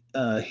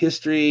of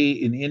history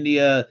in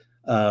India.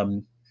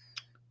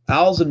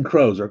 Owls and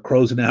crows, or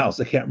crows and owls.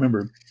 I can't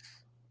remember.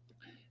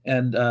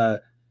 And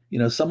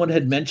someone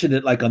had mentioned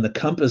it like on the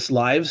Compass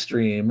live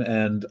stream,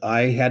 and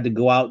I had to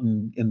go out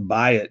and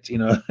buy it.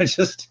 I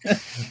just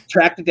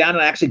tracked it down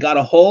and actually got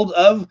a hold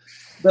of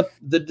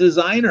the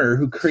designer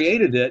who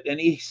created it, and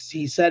he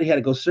said he had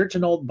to go search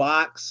an old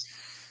box,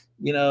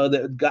 that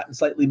had gotten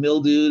slightly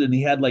mildewed, and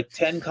he had like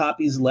 10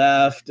 copies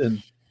left, and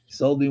he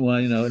sold me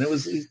one, and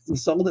he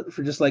sold it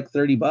for just like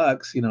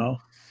 $30,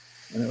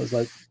 and it was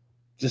like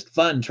just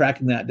fun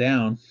tracking that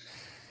down.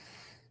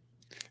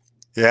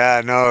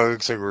 Yeah, no, it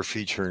looks like we're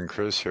featuring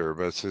Chris here,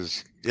 but it's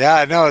just,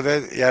 yeah, no,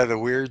 the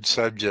weird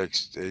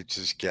subjects, it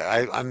just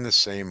I'm the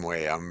same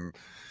way. I'm,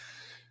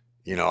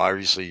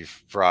 obviously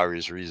for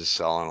obvious reasons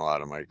selling a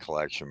lot of my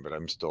collection, but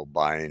I'm still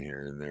buying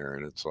here and there,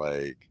 and it's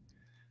like,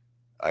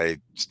 I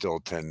still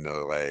tend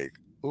to like,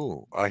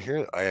 ooh, I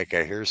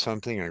hear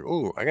something, like,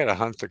 ooh, I gotta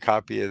hunt the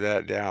copy of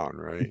that down,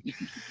 right?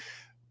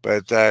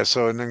 But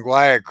so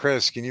Nguyen,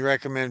 Chris, can you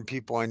recommend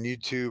people on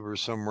YouTube or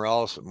somewhere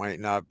else that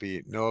might not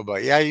know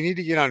about? Yeah, you need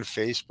to get on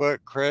Facebook,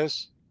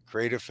 Chris.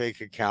 Create a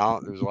fake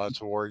account. There's lots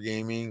of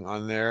wargaming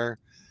on there.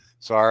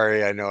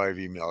 Sorry, I know I've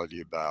emailed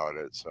you about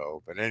it.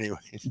 So, but anyway,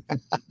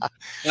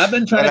 I've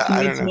been trying but to I don't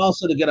convince him know.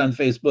 also to get on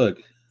Facebook.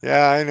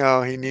 Yeah, I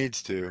know he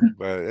needs to,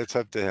 but it's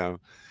up to him.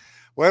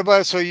 What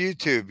about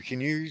YouTube?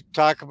 Can you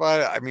talk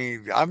about it? I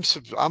mean,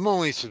 I'm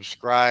only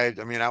subscribed.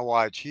 I mean, I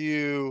watch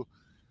you,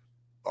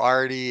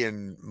 Artie,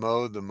 and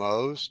Mo the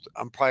most.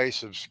 I'm probably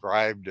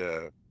subscribed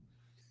to.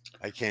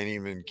 I can't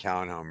even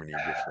count how many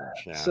different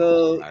channels I'm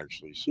So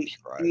actually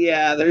subscribed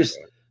yeah, to.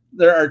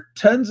 there are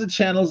tons of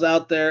channels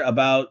out there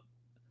about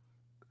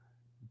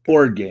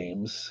board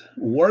games.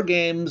 War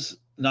games,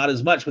 not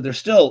as much, but there's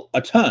still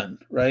a ton,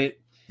 right?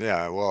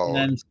 Yeah, well,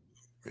 And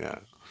yeah.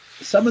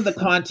 some of the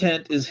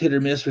content is hit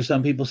or miss for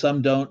some people.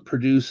 Some don't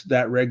produce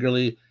that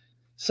regularly.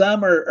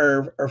 Some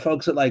are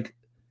folks that like.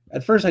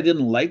 At first, I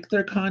didn't like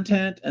their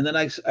content, and then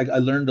I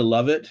learned to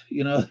love it.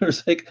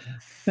 There's like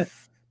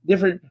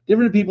different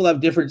people have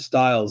different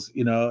styles.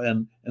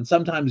 And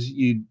sometimes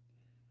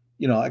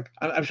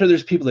I'm sure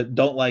there's people that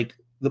don't like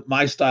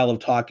my style of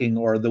talking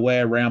or the way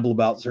I ramble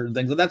about certain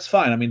things, and that's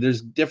fine. I mean,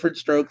 there's different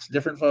strokes,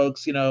 different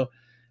folks,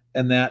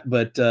 and that.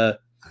 But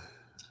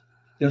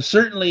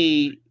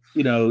certainly,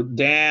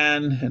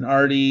 Dan and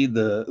Artie,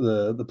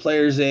 the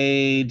Player's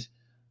Aid,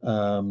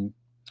 um,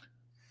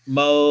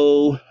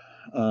 Mo,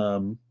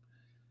 um,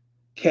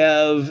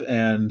 Kev,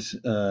 and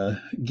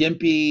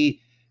Gimpy.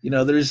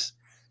 Who's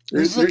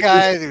the There's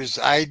guy? There's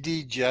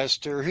ID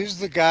Jester. Who's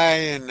the guy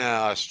in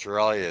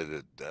Australia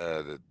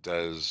that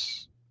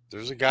does?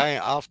 There's a guy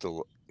off the.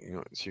 So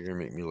you're gonna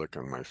make me look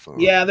on my phone.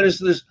 yeah,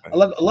 there's a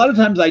lot of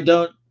times I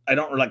don't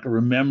like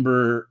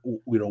remember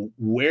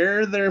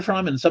where they're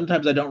from, and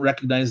sometimes I don't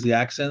recognize the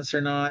accents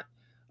or not.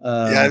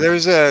 Yeah, Um,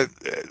 there's a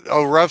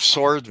rough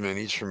swordsman.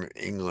 He's from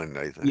England,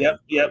 I yep, think.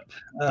 yep.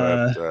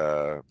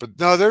 But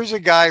no, there's a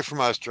guy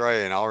from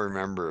Australia, and I'll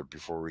remember it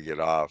before we get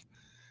off.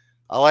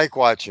 I like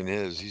watching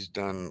his. He's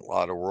done a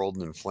lot of World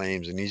in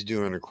Flames, and he's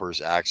doing, of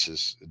course,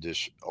 Axis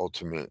Edition,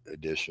 Ultimate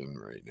Edition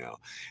right now.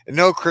 And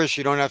no, Chris,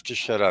 you don't have to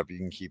shut up. You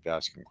can keep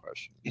asking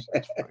questions.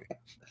 That's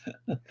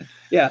fine.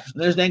 Yeah,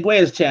 and there's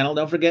Nanguea's channel.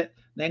 Don't forget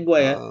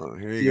Nanguea Oh,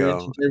 here if you you're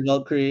into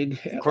go.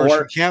 Weltkrieg, Of course, we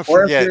or can't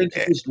or if you're forget.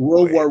 into just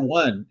World Wait, War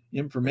One wait,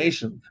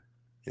 information.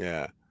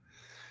 yeah.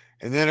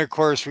 And then, of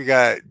course, we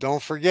got,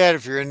 don't forget,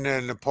 if you're into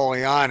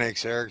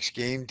Napoleonics, Eric's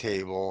Game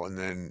Table, and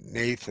then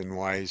Nathan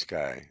Wise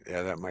Guy.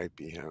 Yeah, that might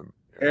be him.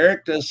 Eric.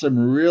 Eric does some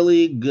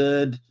really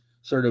good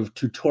sort of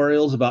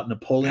tutorials about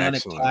Napoleonic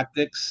Excellent.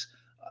 tactics.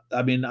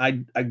 I mean, I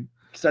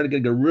started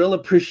getting a real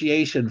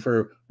appreciation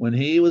for when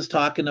he was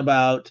talking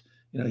about,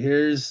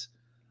 here's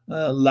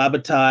La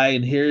Bataille,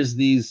 and here's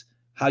these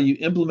how you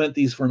implement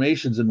these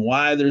formations and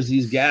why there's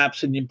these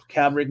gaps, and your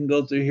cavalry can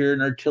go through here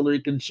and artillery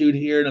can shoot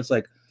here, and it's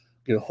like,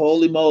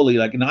 holy moly,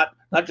 like not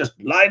just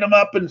line them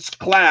up and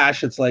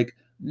clash. It's like,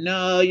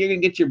 no, you're gonna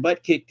get your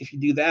butt kicked if you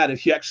do that.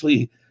 If you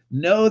actually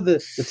know the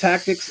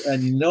tactics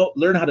and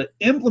learn how to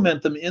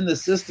implement them in the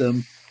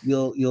system,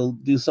 you'll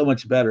do so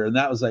much better. And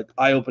that was like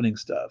eye-opening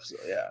stuff. So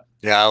yeah.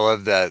 Yeah, I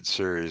love that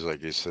series,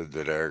 like you said,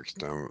 that Eric's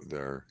done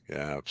there.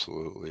 Yeah,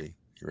 absolutely.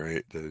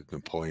 Right. The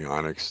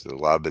Napoleonics, the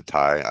La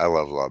Bataille. I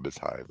love La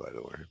Bataille, by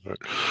the way. But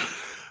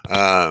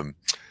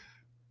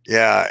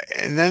yeah,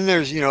 and then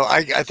there's,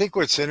 I think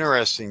what's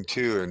interesting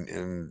too,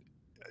 and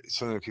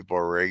some of the people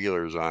are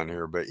regulars on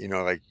here, but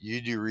like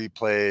you do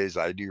replays,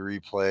 I do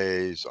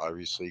replays.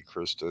 Obviously,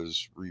 Chris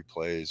does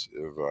replays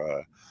of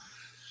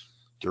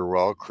Der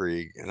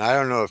Weltkrieg, and I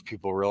don't know if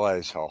people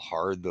realize how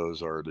hard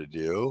those are to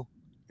do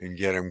and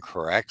get them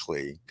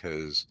correctly.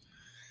 Because,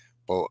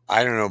 well,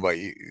 I don't know about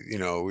you.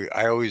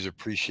 I always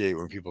appreciate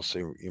when people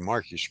say,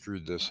 "Mark, you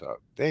screwed this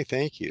up." Hey,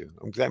 thank you.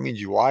 That means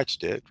you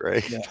watched it,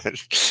 right? Yeah. but,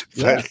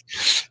 Yeah.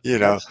 you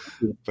know,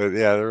 Absolutely. but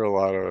yeah, there are a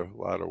lot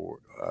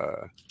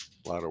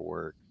of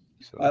work.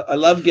 So, I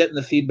love getting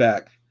the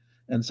feedback.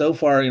 And so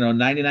far,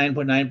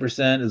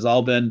 99.9% has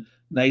all been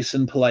nice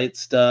and polite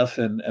stuff.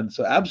 And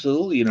so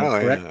absolutely, oh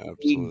correct yeah,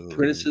 absolutely.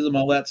 criticism,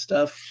 all that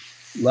stuff.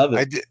 Love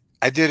I it. did.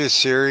 I did a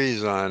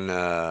series on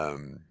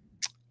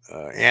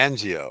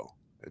Anzio,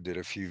 I did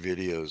a few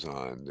videos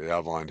on the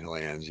Avalon Hill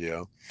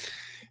Anzio.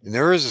 And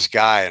there was this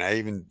guy, and I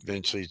even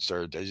eventually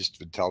started, I just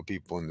would tell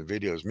people in the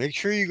videos, make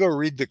sure you go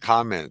read the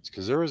comments.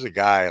 Cause there was a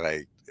guy,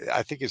 like,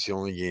 I think it's the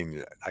only game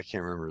that I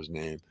can't remember his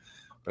name,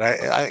 but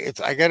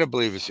I got to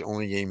believe it's the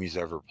only game he's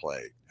ever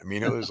played. I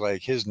mean, it was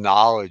like his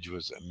knowledge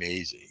was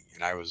amazing.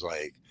 And I was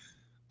like,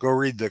 go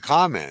read the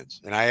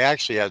comments. And I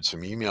actually had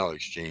some email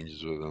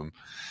exchanges with him,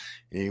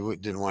 and he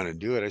didn't want to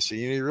do it. I said,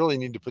 you really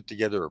need to put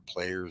together a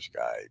player's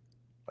guide.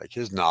 Like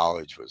his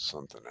knowledge was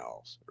something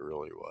else. It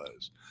really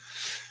was.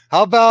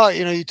 How about,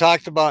 you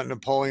talked about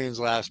Napoleon's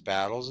last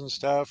battles and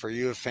stuff. Are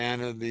you a fan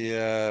of the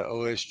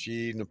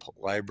OSG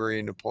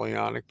Library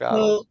Napoleonic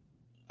battles?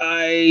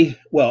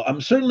 Well,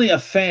 I'm certainly a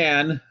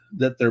fan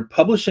that they're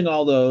publishing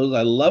all those.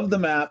 I love the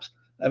maps.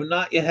 I've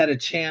not yet had a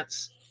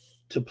chance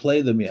to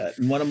play them yet.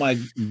 And one of my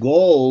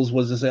goals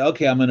was to say,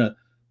 okay, I'm going to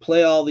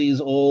play all these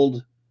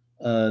old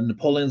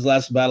Napoleon's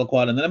Last Battle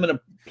Quad, and then I'm going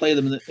to play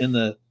them in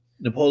the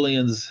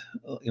Napoleon's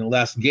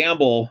Last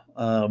Gamble,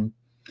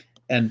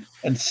 and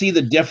see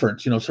the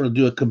difference. Sort of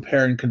do a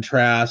compare and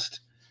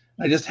contrast.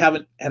 I just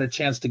haven't had a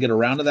chance to get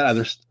around to that.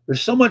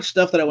 There's so much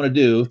stuff that I want to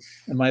do,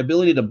 and my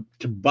ability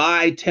to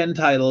buy 10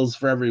 titles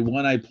for every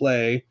one I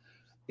play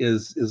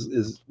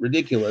is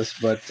ridiculous.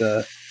 But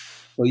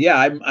yeah,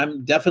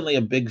 I'm definitely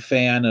a big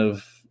fan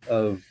of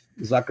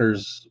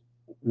Zucker's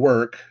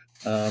work.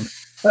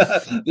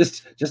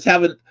 Just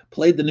haven't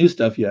played the new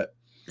stuff yet.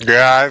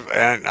 Yeah,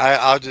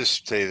 I'll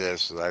just say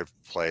this: I've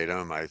played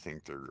them. I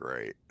think they're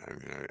great.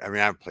 I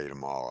mean, I've played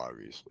them all,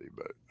 obviously,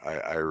 but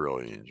I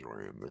really enjoy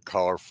them. They're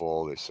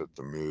colorful. They set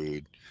the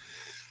mood.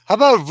 How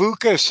about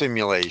VUCA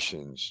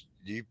simulations?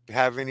 Do you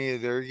have any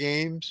of their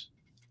games?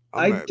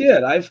 I'm I a,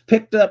 did. I've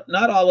picked up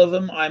not all of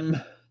them.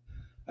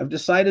 I've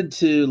decided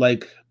to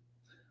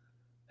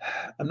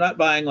I'm not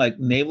buying like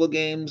naval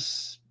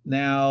games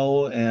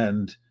now,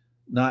 and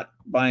not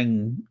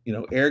buying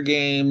air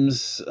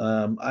games.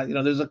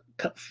 There's a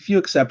few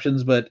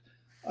exceptions, but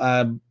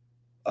um,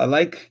 I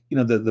like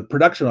the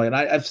production. And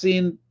I've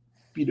seen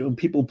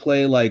people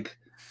play like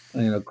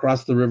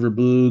Across the River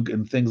Boog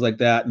and things like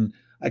that, and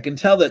I can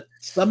tell that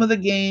some of the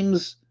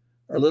games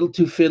are a little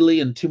too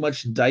fiddly and too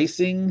much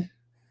dicing.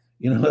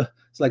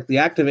 It's like the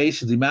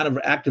amount of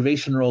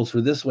activation rolls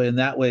for this way and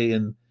that way,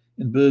 and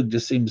Boog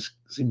just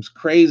seems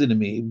crazy to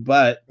me.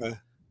 But uh,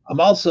 I'm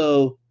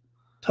also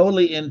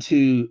totally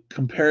into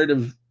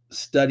comparative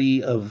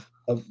study of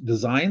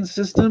design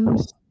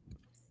systems,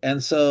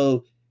 and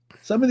so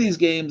some of these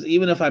games,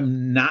 even if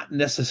I'm not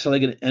necessarily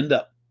going to end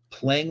up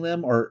playing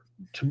them or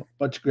to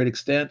much great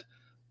extent,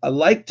 I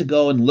like to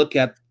go and look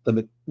at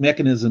the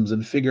mechanisms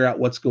and figure out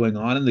what's going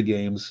on in the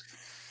games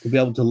to be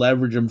able to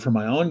leverage them for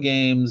my own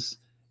games,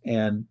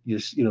 and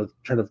just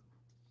try to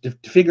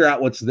figure out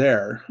what's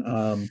there.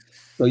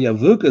 So yeah,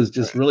 VUCA is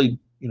just really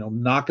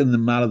knocking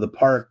them out of the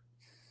park,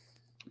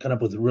 kind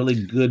up with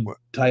really good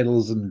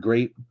titles and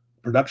great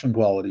production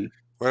quality.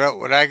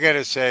 what I got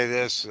to say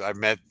this: I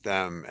met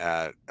them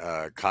at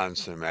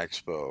Consim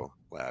Expo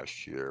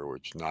last year,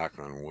 which, knock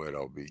on wood,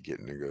 I'll be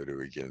getting to go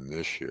to again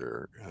this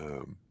year.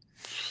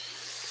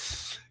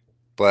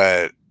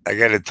 But I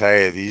got to tell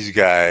you, these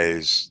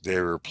guys, they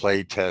were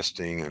play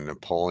testing a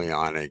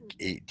Napoleonic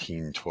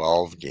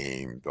 1812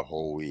 game the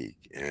whole week.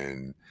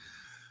 And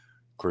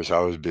of course, I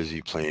was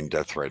busy playing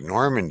Death Threat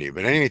Normandy.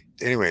 But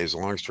anyways,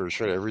 long story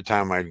short, every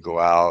time I'd go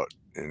out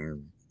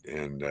and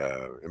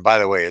by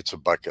the way, it's a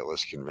bucket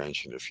list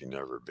convention. If you've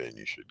never been,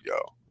 you should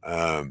go.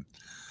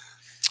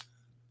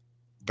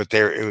 But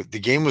the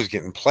game was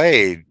getting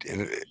played,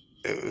 and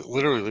it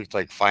literally looked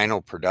like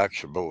final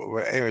production. But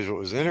anyways, what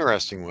was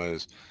interesting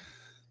was,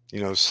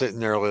 sitting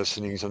there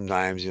listening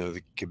sometimes,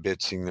 the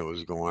kibitzing that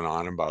was going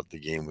on about the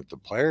game with the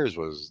players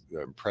was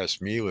that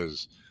impressed me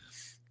was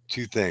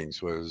two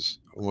things. Was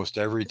almost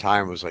every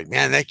time was like,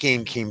 man, that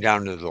game came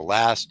down to the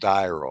last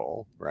die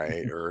roll,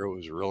 right? Or it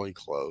was really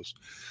close.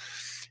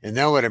 And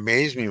then what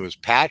amazed me was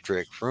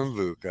Patrick from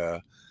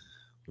VUCA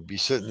would be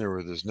sitting there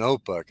with his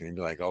notebook, and he'd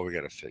be like, oh, we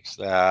got to fix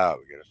that.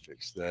 We got to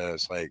fix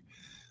this. Like,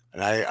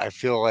 and I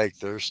feel like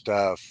their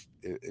stuff,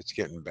 it's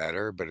getting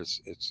better, but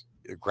it's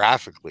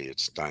graphically,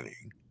 it's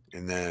stunning.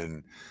 And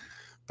then,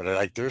 but I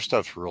like their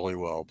stuff's really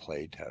well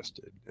play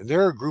tested. And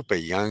they're a group of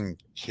young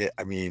kid.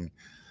 I mean,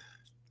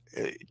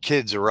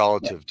 kid's a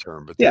relative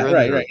term, but Yeah,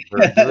 right, they're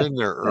right. in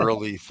their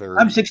early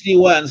I'm 30s.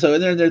 61, so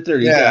they're in their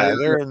 30s. Yeah, Yeah,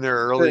 they're in their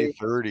early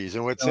they're 30s.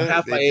 And what's in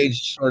half my they did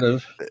age, sort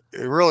of.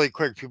 really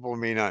quick, people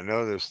may not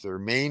know this. Their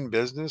main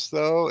business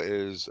though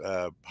is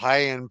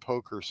high-end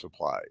poker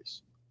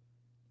supplies.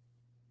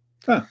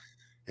 Huh.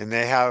 And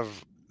they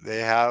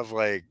have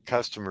like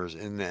customers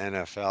in the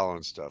NFL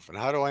and stuff. And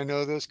how do I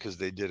know this? Because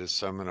they did a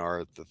seminar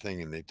at the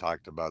thing, and they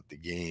talked about the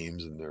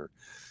games and their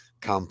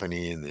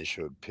company, and they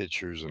showed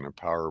pictures and a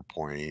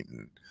PowerPoint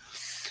and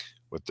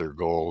what their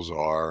goals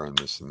are and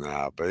this and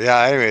that. But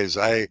yeah, anyways,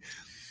 I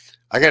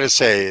got to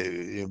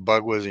say,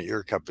 Bug wasn't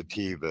your cup of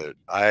tea, but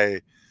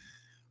I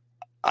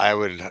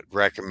would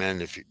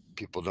recommend, if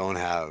people don't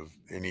have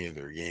any of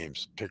their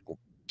games, pick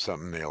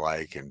something they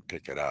like and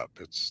pick it up.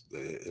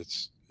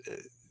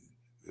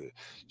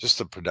 just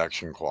the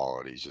production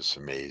quality is just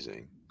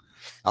amazing.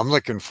 I'm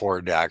looking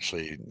forward to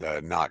actually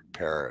Knock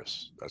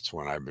Paris. That's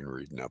one I've been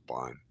reading up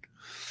on,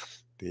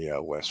 the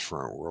West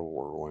Front World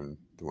War I,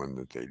 the one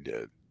that they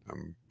did.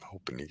 I'm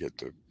hoping to get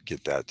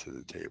that to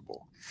the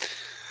table.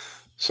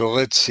 So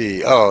let's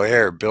see. Oh,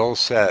 here Bill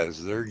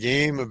says their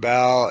game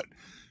about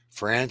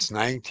France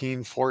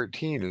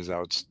 1914 is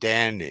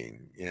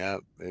outstanding. Yeah,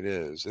 it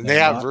is, and Yeah, they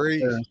have not very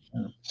there.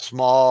 Yeah.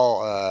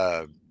 small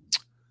uh,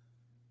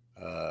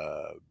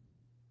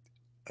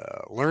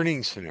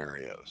 learning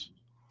scenarios.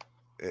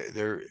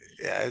 They're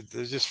yeah,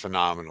 they're just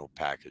phenomenal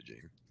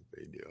packaging that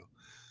they do.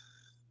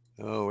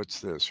 Oh, what's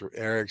this?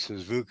 Eric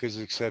says VUCA's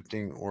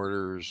accepting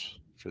orders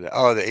for the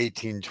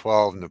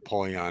 1812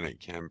 Napoleonic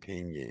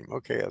campaign game.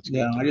 Okay, that's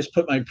Yeah, good I to just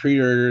put my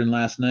pre-order in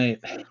last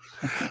night.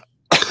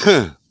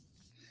 know.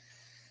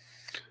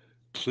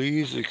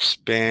 Please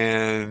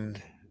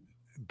expand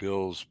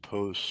Bill's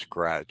post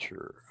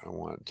scratcher. I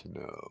want to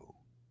know.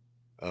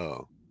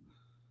 Oh.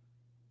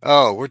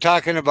 Oh, we're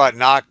talking about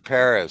Knock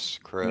Paris,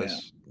 Yeah.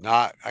 Chris.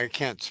 Not I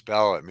can't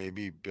spell it.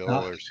 Maybe Bill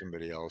Knock, or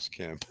somebody else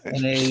can.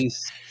 NACHT.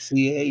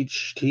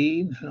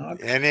 Knock.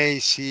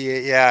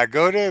 NACA. Yeah,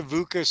 go to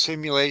VUCA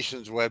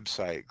Simulations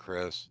website,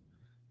 Chris,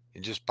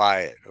 and just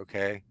buy it.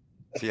 Okay.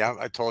 See,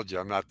 I told you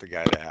I'm not the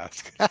guy to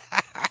ask.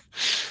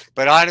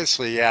 But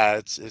honestly, yeah,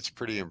 it's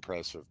pretty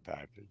impressive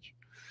package.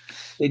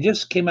 They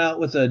just came out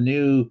with a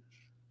new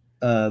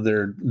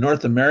their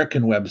North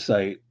American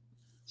website.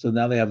 So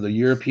now they have the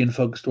European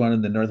focused one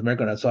and the North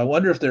American one. So I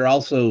wonder if they're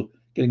also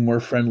getting more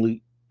friendlier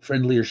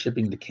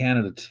shipping to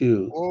Canada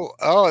too.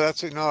 Oh,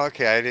 that's it. No,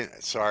 okay. I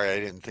didn't. Sorry, I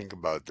didn't think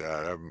about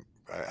that.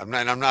 I'm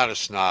not a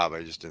snob.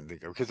 I just didn't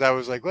think of because I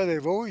was like, well,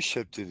 they've always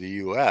shipped to the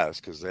U.S.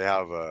 because they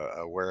have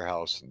a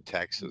warehouse in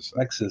Texas, I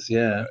think. Texas,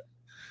 yeah.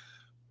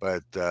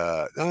 But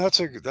no,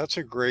 that's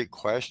a great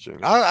question.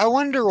 I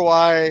wonder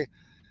why.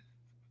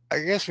 I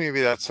guess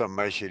maybe that's something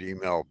I should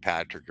email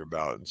Patrick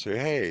about and say,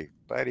 hey,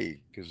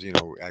 buddy, because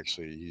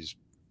actually he's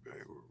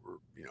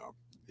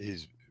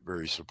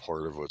very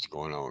supportive of what's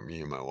going on with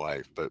me and my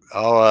wife. But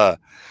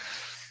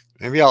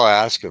maybe I'll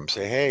ask him,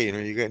 say, hey,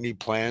 you got any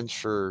plans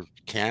for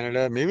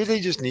Canada? Maybe they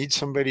just need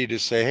somebody to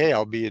say, hey,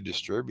 I'll be a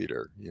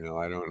distributor.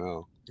 I don't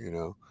know.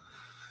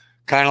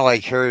 Kind of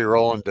like Harry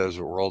Rowland does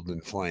with World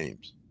in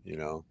Flames.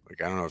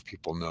 Like I don't know if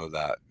people know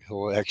that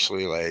he'll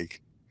actually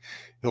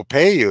he'll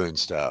pay you and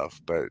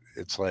stuff, but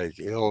it's like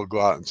he'll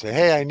go out and say,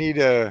 hey, I need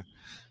a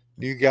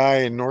new guy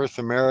in North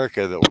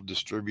America that will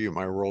distribute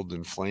my World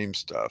in Flame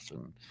stuff.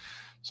 And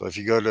so if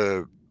you go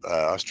to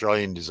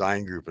Australian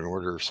Design Group and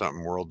order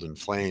something World in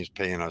Flames,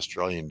 pay in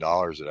Australian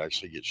dollars, it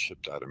actually gets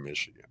shipped out of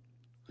Michigan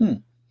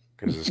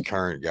because this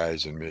current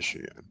guy's in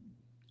Michigan.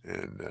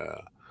 And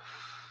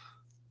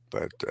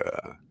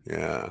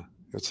yeah,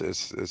 it's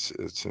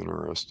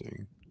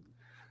interesting.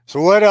 So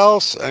what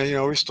else?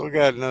 We still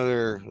got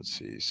another. Let's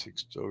see,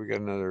 six. So we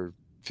got another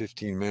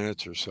 15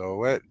 minutes or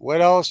so.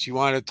 What else? You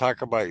want to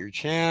talk about your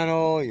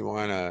channel? You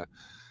want to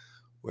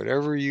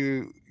whatever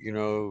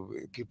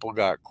people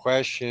got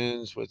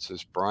questions. What's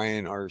this?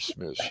 Brian R.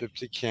 Smith, shipped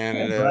to Hey,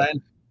 Canada.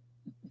 Brian.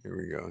 Here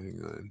we go.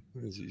 Hang on.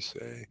 What does he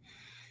say?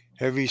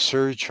 Heavy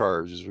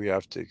surcharges we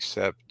have to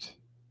accept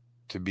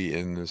to be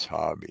in this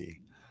hobby.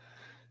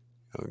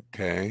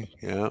 Okay.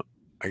 Yeah.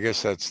 I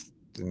guess that's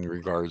in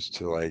regards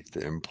to like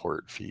the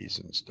import fees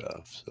and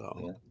stuff. So,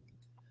 Yeah.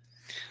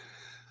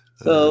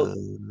 So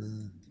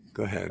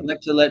go ahead. I'd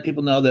like to let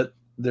people know that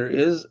there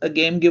is a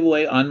game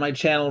giveaway on my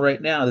channel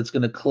right now that's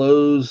going to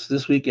close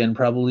this weekend,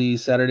 probably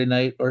Saturday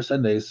night or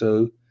Sunday.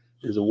 So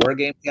there's a war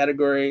game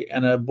category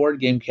and a board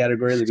game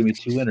category. There are going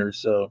to be two winners.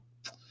 So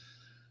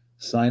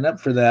sign up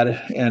for that.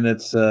 And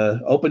it's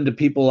open to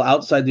people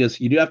outside the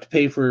US. You do have to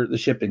pay for the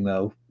shipping,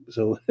 though.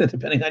 So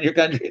depending on your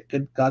country, it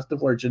could cost a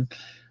fortune.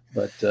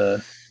 But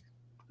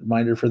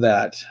reminder for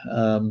that.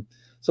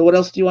 So what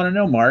else do you want to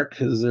know,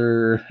 Mark? Is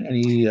there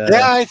any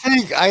Yeah,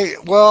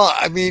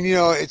 I mean,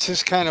 it's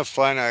just kind of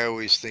fun. I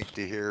always think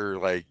to hear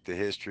like the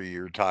history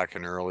you were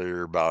talking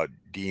earlier about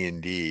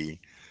D&D.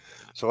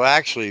 So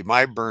actually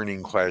my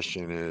burning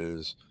question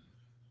is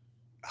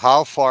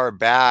how far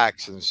back,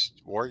 since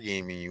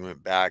wargaming you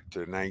went back to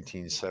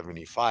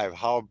 1975,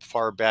 how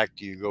far back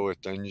do you go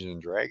with Dungeons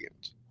and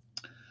Dragons?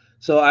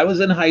 So I was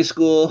in high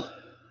school,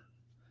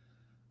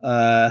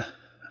 and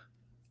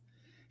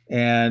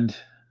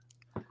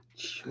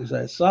was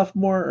I a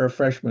sophomore or a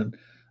freshman?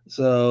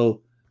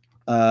 So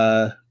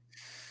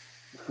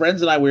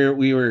friends and I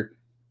we were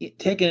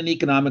taking an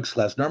economics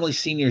class. Normally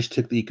seniors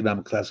took the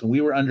economics class, and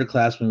we were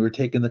underclass when we were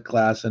taking the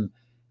class, and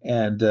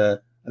I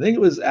think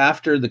it was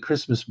after the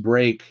Christmas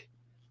break,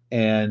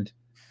 and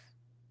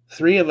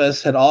three of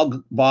us had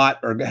all bought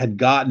or had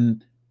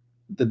gotten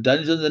the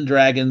Dungeons and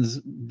Dragons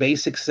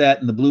basic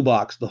set in the blue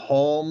box, the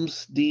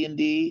Holmes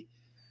D&D,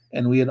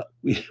 and we had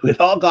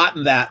all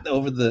gotten that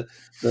over the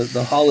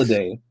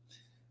holiday,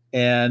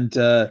 and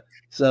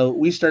so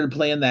we started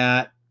playing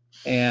that,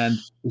 and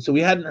so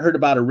we hadn't heard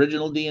about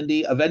original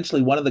D&D.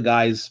 Eventually, one of the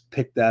guys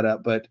picked that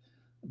up, but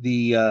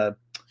the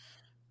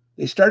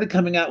they started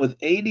coming out with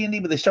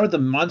AD&D, but they started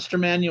with the Monster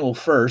Manual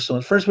first. So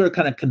at first we were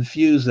kind of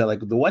confused that like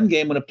the one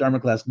game went up to Armor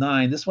Class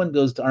 9, this one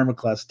goes to Armor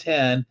Class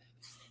 10,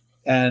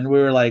 and we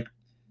were like,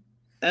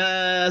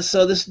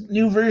 so this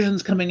new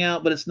version's coming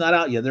out, but it's not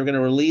out yet. They're going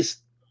to release,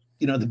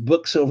 the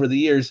books over the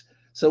years.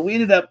 So we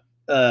ended up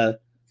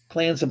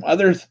playing some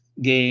other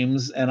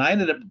games, and I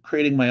ended up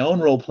creating my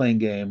own role-playing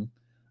game,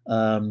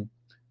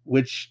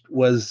 which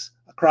was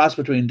a cross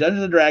between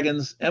Dungeons and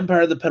Dragons,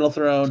 Empire of the Petal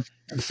Throne,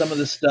 and some of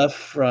the stuff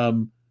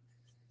from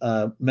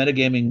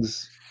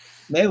Metagaming's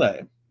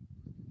Melee.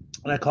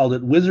 And I called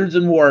it Wizards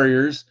and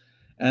Warriors.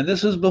 And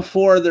this was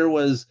before there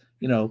was,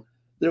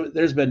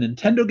 there's been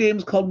Nintendo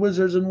games called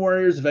Wizards and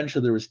Warriors.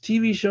 Eventually there was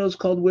TV shows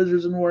called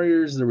Wizards and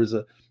Warriors. There was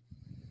a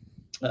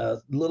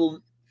little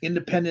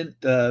independent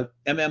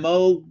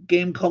MMO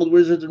game called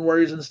Wizards and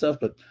Warriors and stuff,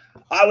 but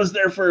I was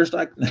there first.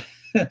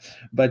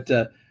 But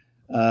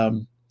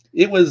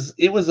it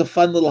was a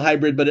fun little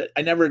hybrid, but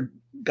I never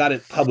got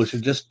it published.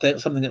 It's just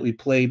something that we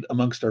played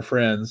amongst our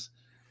friends.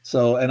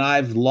 So, and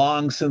I've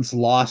long since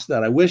lost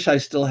that. I wish I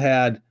still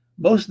had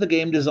most of the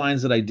game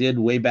designs that I did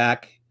way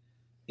back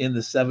in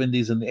the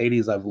 70s and the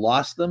 80s. I've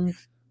lost them.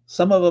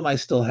 Some of them I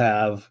still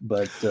have,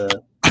 but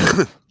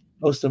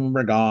most of them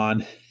are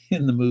gone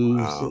in the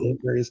moves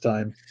at various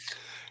times.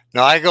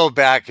 Now I go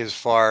back as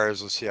far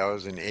as, let's see, I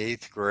was in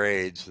 8th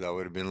grade, so that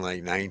would have been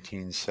like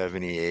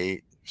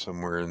 1978,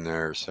 somewhere in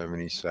there,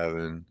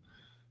 77,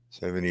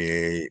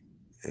 78.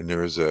 And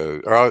there was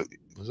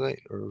was I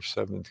or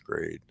 7th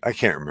grade? I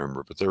can't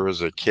remember, but there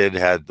was a kid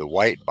had the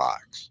white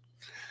box,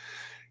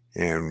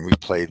 and we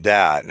played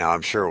that. Now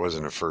I'm sure it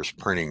wasn't a first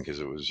printing because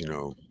it was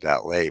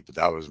that late, but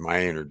that was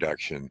my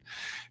introduction.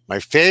 My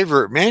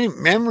favorite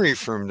memory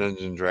from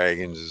Dungeons and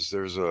Dragons is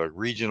there's a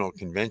regional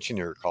convention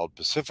here called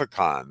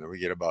Pacificon that we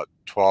get about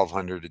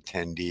 1,200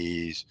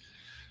 attendees.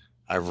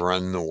 I've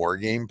run the war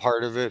game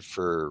part of it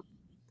for,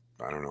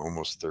 I don't know,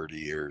 almost 30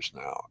 years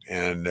now,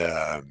 and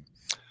of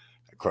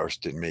course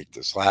didn't make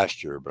this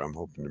last year, but I'm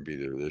hoping to be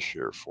there this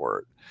year for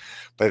it.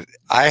 But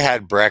I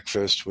had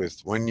breakfast with,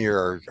 one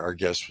year our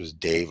guest was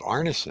Dave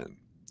Arneson,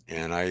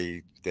 and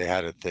they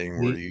had a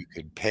thing where you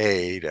could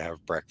pay to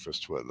have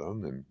breakfast with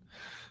them, and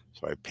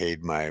so I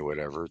paid my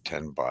whatever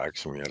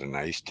 $10, and we had a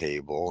nice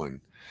table, and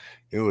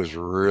it was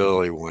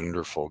really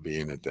wonderful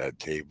being at that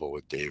table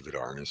with David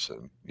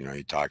Arneson.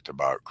 He talked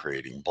about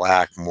creating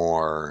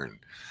Blackmore, and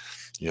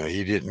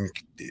he didn't,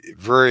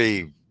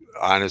 very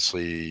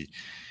honestly,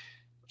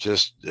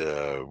 just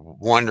a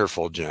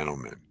wonderful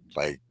gentleman.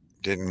 Like,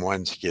 didn't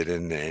once get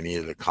into any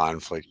of the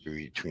conflict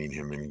between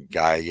him and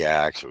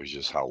Gygax. It was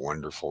just how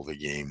wonderful the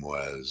game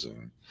was,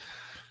 and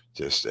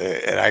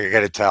I got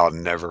to tell, I'll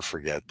never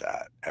forget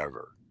that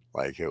ever.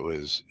 Like, it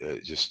was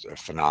just a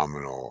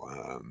phenomenal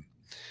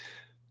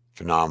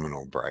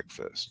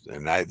breakfast.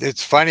 And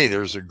it's funny,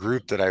 there's a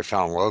group that I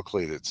found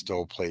locally that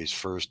still plays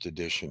first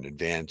edition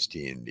advanced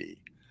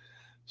D&D.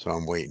 So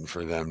I'm waiting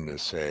for them to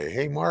say,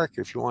 hey, Mark,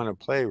 if you want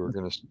to play, we're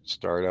going to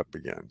start up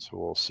again. So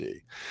we'll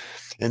see.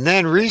 And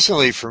then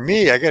recently for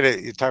me,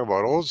 you talk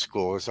about old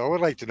school. So I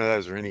would like to know,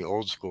 is there any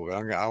old school? But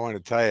I want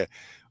to tell you,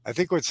 I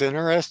think what's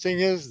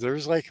interesting is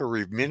there's like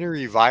a mini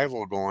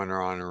revival going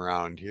on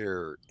around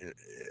here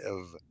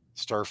of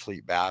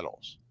Starfleet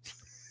battles.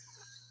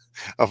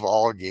 Of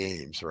all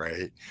games,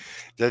 right?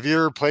 Have you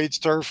ever played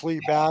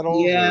Starfleet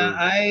battles? Yeah,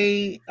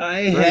 I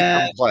very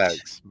had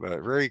complex,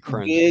 but very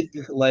crunchy.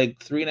 Big, like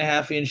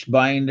 3.5-inch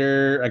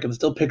binder. I can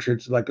still picture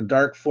it's like a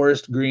dark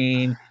forest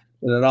green.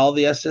 It had all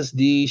the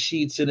SSD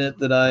sheets in it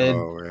that I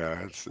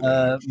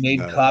had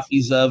made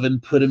copies of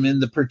and put them in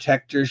the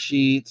protector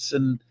sheets.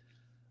 And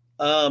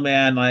oh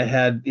man, I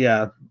had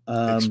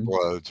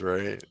explodes,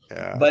 right?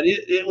 Yeah. But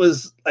it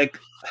was like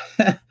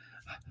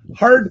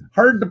hard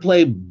to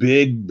play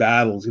big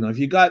battles. If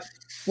you got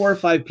 4 or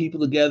 5 people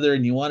together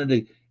and you wanted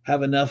to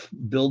have enough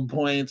build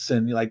points,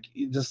 and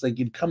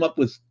you'd come up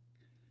with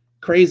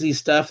crazy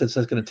stuff that's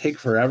just going to take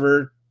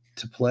forever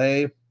to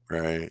play.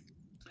 Right.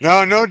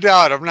 No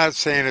doubt. I'm not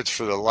saying it's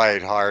for the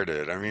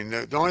lighthearted. I mean,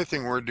 the only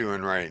thing we're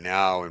doing right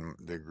now in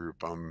the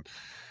group,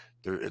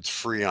 it's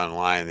free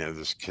online. They have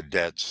this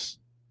cadets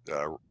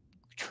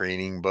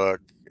training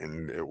book,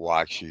 and it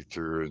walks you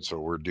through. And so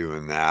we're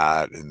doing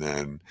that. And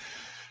then,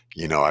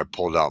 I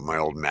pulled out my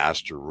old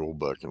master rule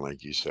book, and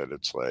like you said,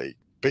 it's like,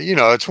 but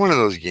it's one of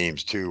those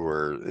games too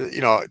where,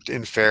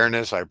 in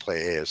fairness, I play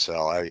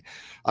ASL.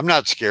 I'm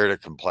not scared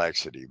of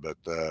complexity, but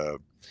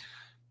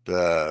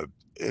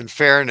in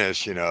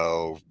fairness, you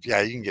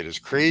can get as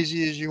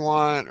crazy as you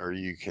want, or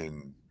you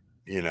can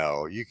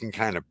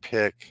kind of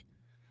pick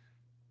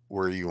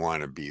where you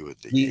want to be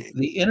with the game.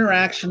 The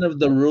interaction of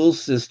the rule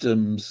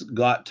systems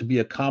got to be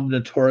a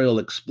combinatorial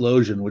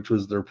explosion, which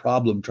was their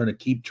problem, trying to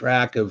keep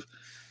track of,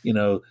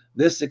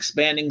 this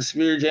expanding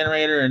sphere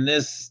generator and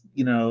this,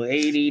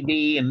 ADD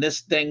and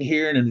this thing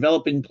here and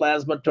enveloping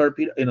plasma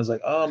torpedo. And I was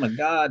like, oh my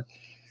God.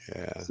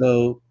 Yeah.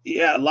 So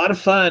yeah, a lot of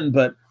fun,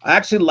 but I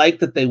actually like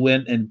that they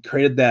went and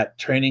created that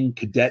training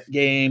cadet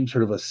game,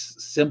 sort of a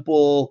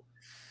simple,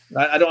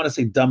 I don't want to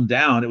say dumbed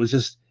down. It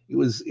was it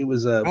was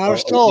There's a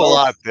still a well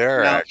lot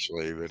there out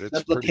actually, but it's pretty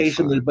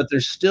simplification, fun. but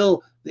there's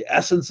still the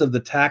essence of the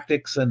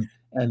tactics and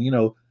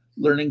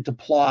learning to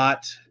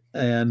plot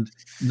and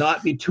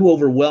not be too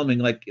overwhelming.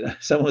 Like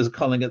someone was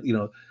calling it,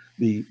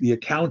 the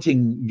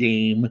accounting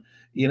game,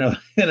 and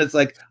it's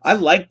like I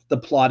liked the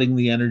plotting,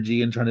 the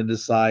energy, and trying to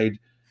decide,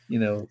 you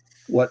know,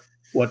 what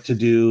what to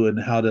do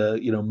and how to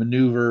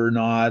maneuver or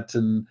not,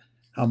 and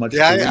how much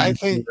Yeah, to I lean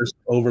think versus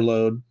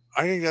overload.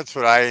 that's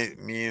what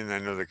me and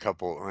another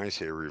couple, when I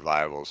say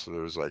revival, so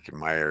there's like in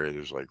my area,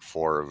 there's like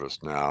four of us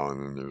now,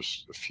 and then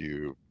there's a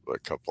few,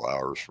 like a couple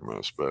hours from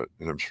us,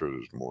 and I'm sure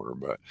there's more,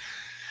 but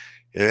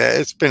yeah,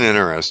 it's been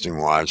interesting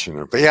watching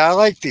it. But yeah, I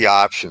like the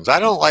options. I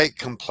don't like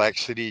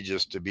complexity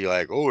just to be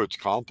like, oh, it's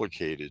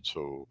complicated,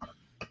 so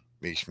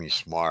makes me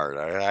smart.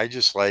 I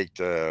just like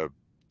to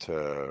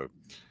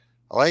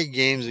I like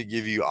games that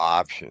give you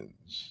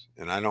options,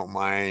 and I don't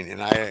mind, and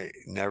I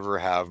never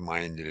have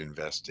minded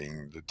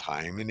investing the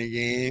time in a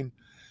game.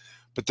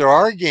 But there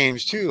are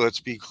games too, let's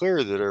be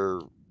clear, that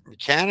are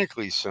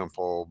mechanically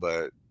simple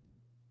but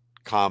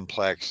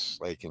complex,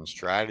 like in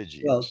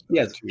strategy and Well, stuff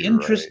yes, too, right?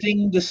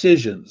 interesting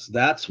decisions.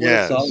 That's what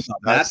it's all Yes, about.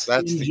 That's the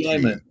that's the key.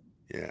 enjoyment.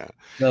 Yeah.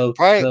 So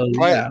Probably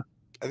yeah.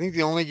 I think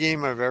the only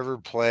game I've ever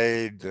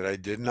played that I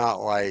did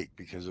not like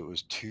because it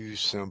was too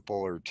simple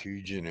or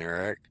too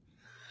generic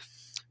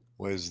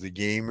was the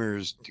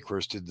gamers, of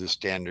course, did the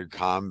standard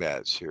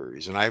combat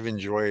series, and I've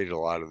enjoyed a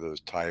lot of those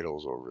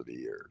titles over the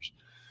years.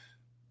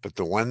 But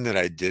the one that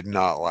I did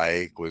not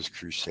like was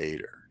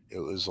Crusader. It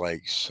was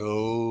like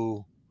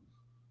so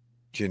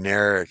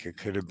generic. It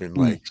could have been Hmm.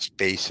 like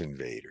Space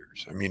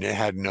Invaders. I mean,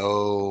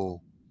 to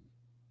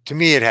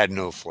me, it had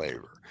no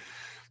flavor.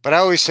 But I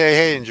always say,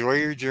 hey, enjoy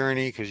your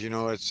journey because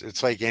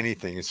it's like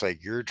anything. It's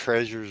like your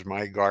treasure's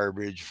my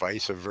garbage,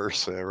 vice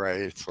versa,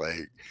 right? It's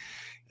like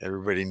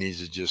everybody needs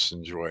to just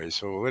enjoy.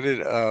 So what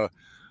did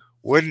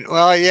wooden?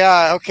 Well,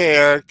 yeah, okay,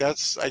 Eric,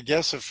 that's I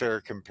guess a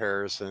fair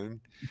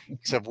comparison.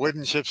 Except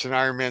wooden ships and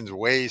Iron Man's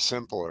way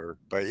simpler.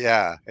 But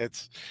yeah,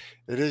 it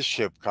is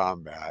ship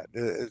combat.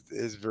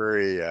 It's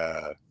very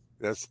the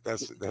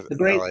I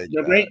great like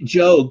the that. great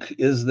joke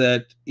is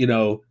that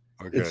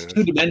it's Okay.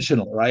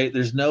 two-dimensional, right?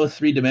 There's no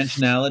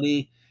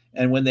three-dimensionality.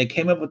 And when they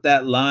came up with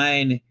that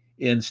line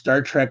in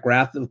Star Trek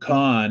Wrath of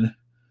Khan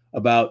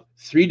about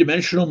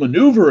three-dimensional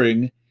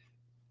maneuvering,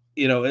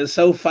 it's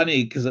so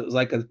funny because it was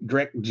like a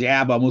direct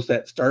jab almost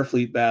at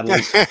Starfleet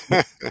battles,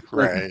 like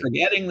Right.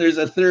 forgetting there's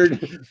a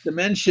third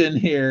dimension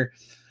here.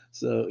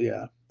 So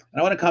yeah. And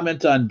I want to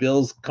comment on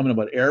Bill's comment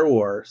about Air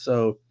War.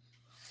 So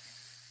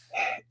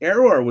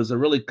Error was a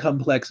really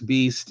complex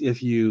beast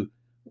if you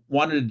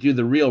wanted to do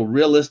the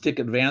realistic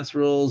advanced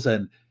rules,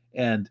 and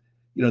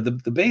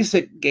the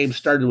basic game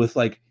started with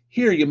like,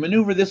 here you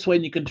maneuver this way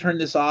and you can turn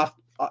this off,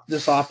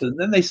 and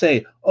then they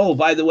say, oh,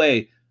 by the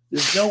way,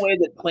 there's no way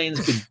that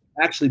planes could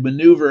actually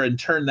maneuver and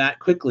turn that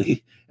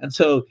quickly. And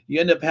so you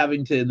end up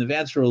having to, in the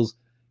advanced rules,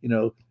 you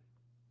know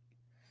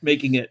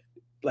making it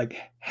like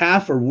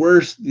half or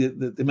worse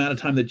the amount of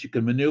time that you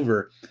can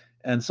maneuver.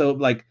 And so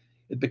like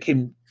it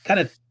became kind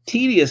of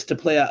tedious to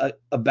play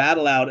a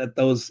battle out at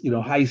those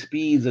high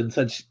speeds and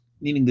such,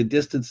 needing the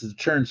distance to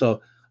turn.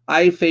 So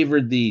I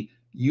favored the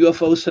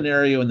UFO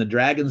scenario and the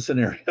dragon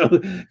scenario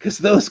because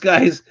those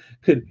guys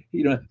could,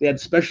 they had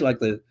special, like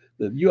the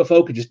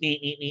UFO could just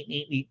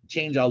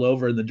change all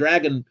over, and the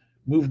dragon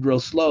moved real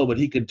slow, but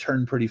he could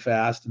turn pretty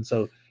fast. And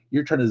so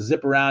you're trying to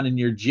zip around in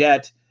your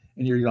jet,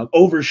 and you're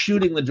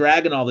overshooting the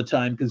dragon all the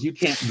time because you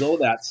can't go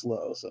that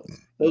slow. So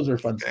those are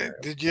fun scenarios.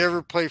 Did you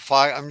ever play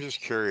Fox? I'm just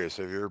curious.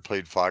 Have you ever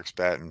played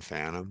Foxbat and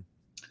Phantom?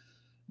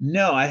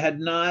 No, I had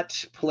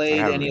not I played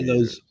haven't any of either.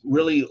 those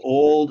really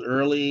old,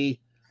 early.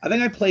 I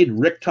think I played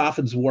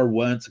Richtofen's War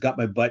once, got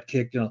my butt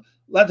kicked. A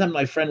lot of times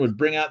my friend would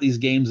bring out these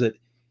games that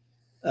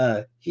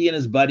he and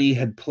his buddy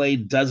had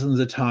played dozens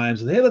of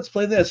times. And, hey, let's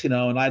play this, and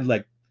I'd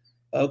like,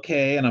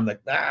 okay. And I'm like,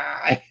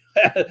 I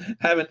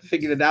haven't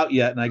figured it out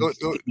yet. And I What,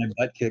 get my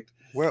butt kicked.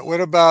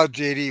 what about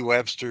JD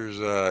Webster's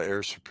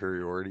air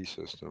superiority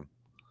system?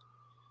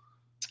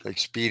 Like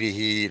Speed of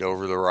Heat,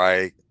 Over the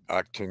Reich,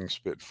 Octung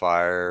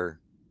Spitfire.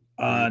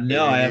 Have you played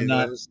No, I any have of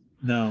not. those?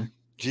 No.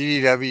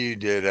 GDW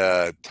did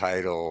a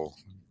title.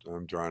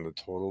 I'm drawing a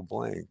total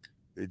blank.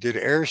 They did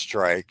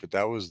Airstrike, but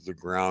that was the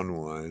ground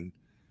one.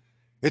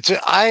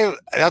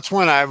 That's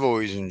one I've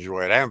always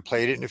enjoyed. I haven't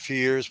played it in a few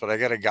years, but I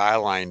got a guy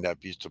lined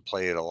up, used to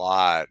play it a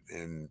lot,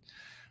 and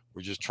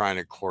we're just trying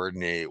to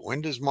coordinate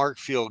when does Mark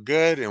feel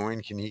good and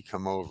when can he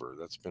come over.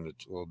 That's been a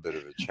little bit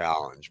of a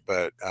challenge,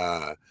 but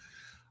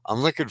I'm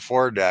looking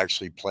forward to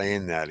actually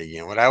playing that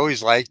again. What I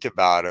always liked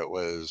about it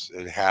was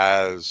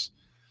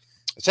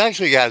it's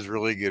actually has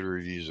really good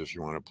reviews if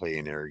you want to play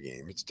an air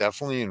game. It's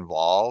definitely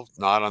involved,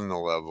 not on the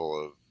level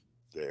of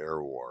the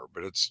Air War,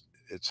 but it's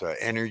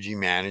energy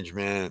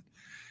management.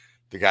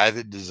 The guy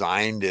that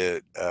designed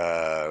it,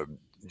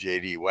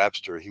 JD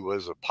Webster, he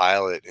was a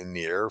pilot in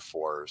the Air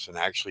Force, and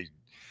actually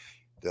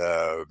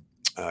the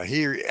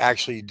he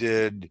actually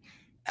did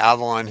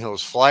Avalon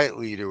Hill's Flight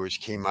Leader,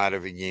 which came out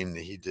of a game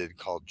that he did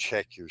called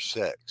Check Your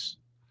Six.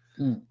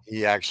 Hmm.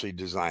 He actually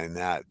designed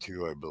that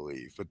too, I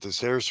believe. But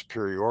this air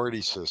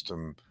superiority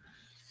system,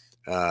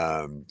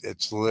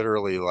 it's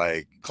literally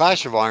like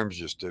Clash of Arms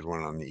just did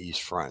one on the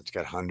East Front. It's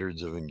got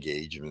hundreds of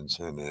engagements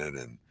in it,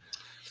 and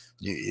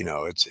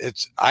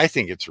it's I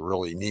think it's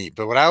really neat.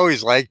 But what I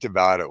always liked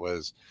about it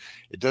was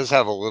it does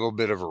have a little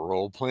bit of a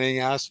role playing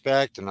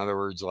aspect. In other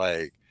words,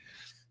 like,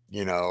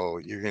 you're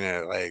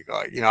gonna like,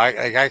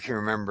 I can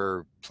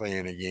remember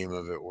playing a game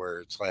of it where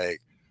it's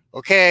like,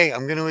 okay,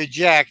 I'm gonna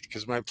eject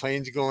because my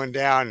plane's going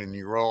down, and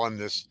you roll on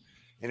this,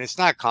 and it's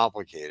not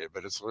complicated,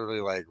 but it's literally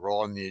like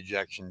roll on the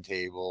ejection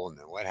table, and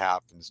then what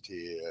happens to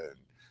you.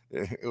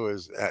 And it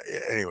was,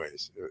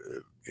 anyways,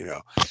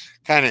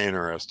 kind of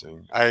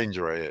interesting. I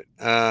enjoy it.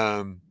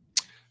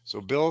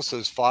 So Bill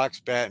says Fox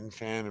Bat and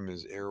Phantom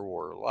is Air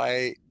War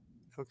Light.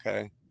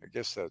 Okay, I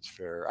guess that's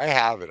fair. I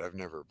have it. I've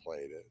never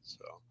played it, so.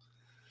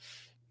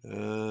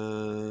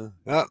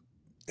 Oh,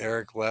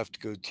 Eric left to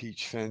go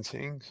teach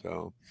fencing.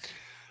 So,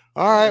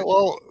 all right.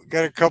 Well,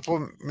 got a couple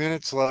of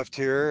minutes left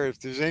here. If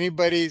there's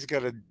anybody who's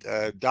got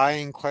a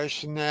dying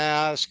question to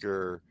ask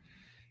or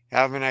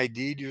haven't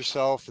ID'd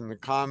yourself in the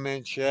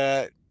comments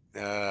yet,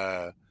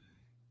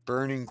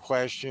 burning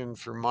question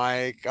for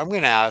Mike. I'm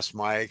going to ask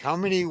Mike, how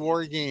many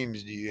war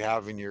games do you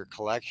have in your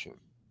collection?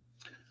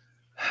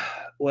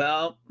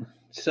 Well,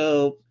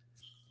 so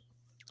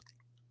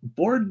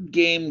Board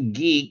Game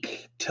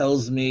Geek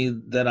tells me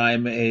that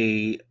I'm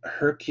a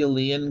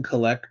Herculean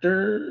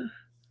collector,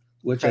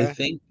 which I Okay.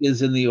 think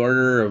is in the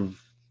order of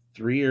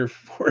 3 or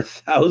 4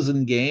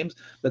 thousand games.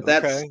 But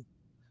Okay.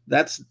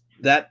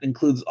 that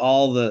includes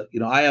all the,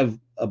 I have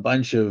a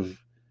bunch of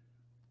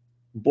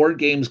board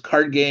games,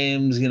 card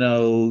games,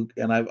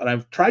 and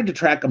I've tried to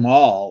track them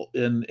all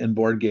in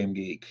Board Game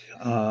Geek.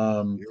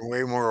 You're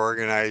way more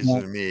organized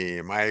Well, than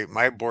me.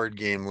 My board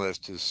game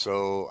list is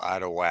so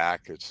out of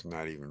whack. It's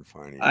not even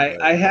funny. I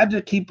But I had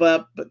to keep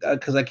up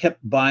because I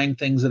kept buying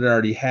things that I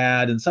already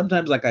had, and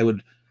sometimes like I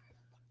would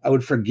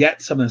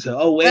forget something and say,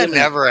 "Oh, wait a that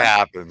minute." never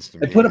happens to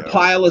I put me a ever.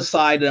 pile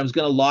aside and I was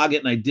going to log it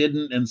and I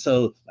didn't, and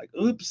so like,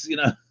 oops.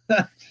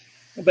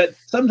 But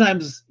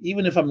sometimes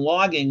even if I'm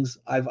logging,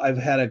 I've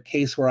had a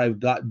case where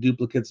I've got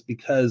duplicates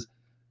because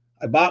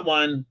I bought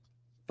one,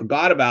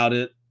 forgot about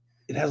it,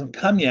 it hasn't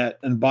come yet,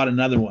 and bought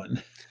another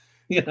one.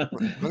 you know,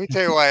 Let me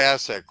tell you why I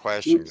asked that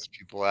question, because oops.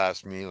 people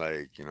ask me,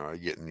 like, I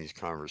get in these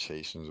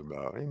conversations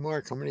about, hey,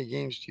 Mark, how many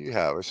games do you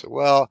have? I said,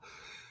 well,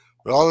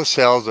 with all the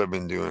sales I've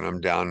been doing, I'm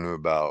down to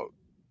about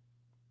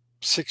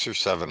 600 or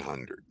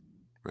 700,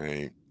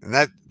 right? And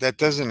that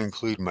doesn't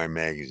include my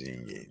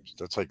magazine games.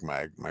 That's like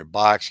my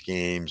box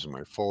games and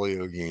my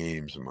folio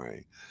games and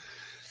my.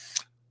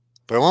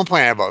 But at one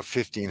point I had about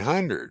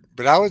 1,500.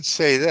 But I would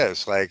say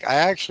this, like, I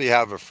actually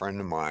have a friend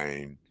of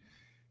mine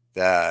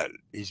that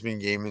he's been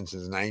gaming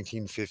since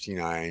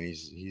 1959.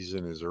 He's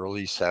in his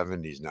early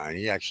 70s now. And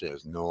he actually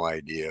has no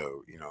idea.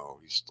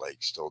 He's like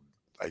still.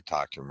 I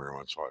talk to him every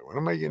once in a while. What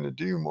am I going to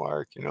do,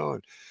 Mark?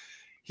 And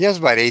he has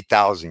about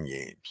 8,000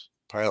 games,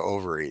 probably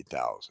over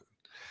 8,000.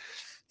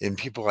 And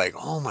people are like,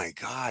 oh my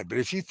god! But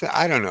if you,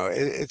 I don't know.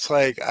 It's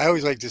like I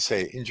always like to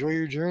say, enjoy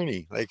your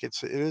journey. Like it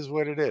is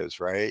what it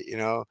is, right?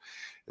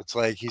 It's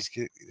like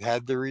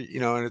had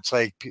and it's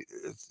like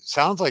it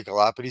sounds like a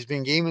lot, but he's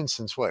been gaming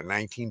since what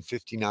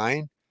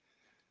 1959.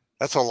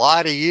 That's a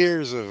lot of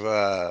years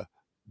of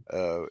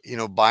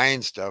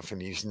buying stuff,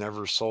 and he's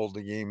never sold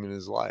a game in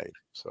his life.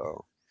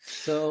 So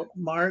So,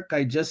 Mark,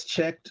 I just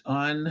checked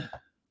on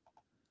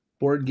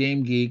Board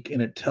Game Geek, and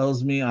it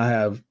tells me I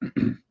have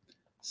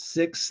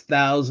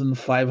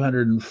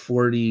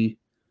 6,540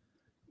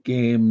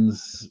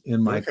 games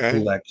in my okay,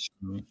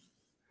 collection.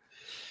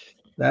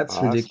 That's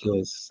awesome.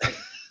 ridiculous.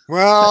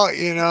 Well,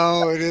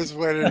 it is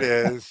what it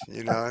is,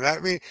 and I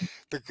mean,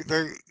 but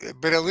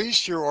at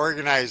least you're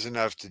organized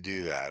enough to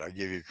do that. I'll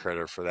give you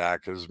credit for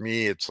that. Because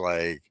me, it's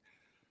like,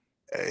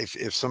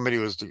 if somebody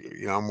was to,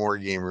 I'm War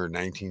Gamer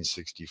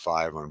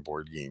 1965 on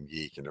Board Game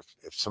Geek, and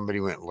if somebody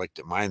went and looked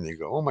at mine, they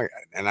go, oh my,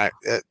 and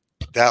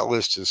that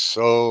list is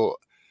so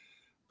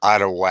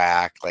out of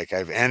whack. Like,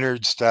 I've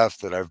entered stuff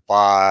that I've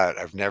bought,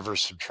 I've never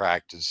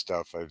subtracted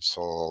stuff I've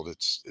sold.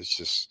 It's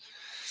just.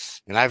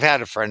 And I've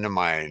had a friend of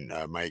mine,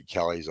 Mike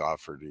Kelly's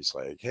offered. He's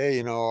like,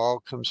 hey,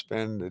 I'll come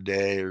spend a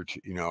day or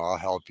two. I'll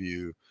help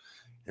you.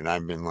 And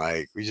I've been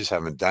like, we just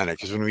haven't done it,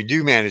 because when we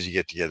do manage to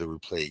get together, we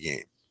play a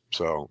game.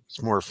 So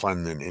it's more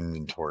fun than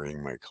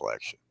inventorying my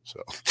collection.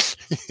 So,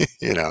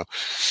 you know,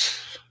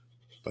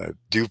 but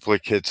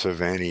duplicates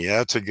of any,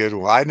 that's a good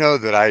one. I know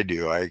that I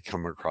do. I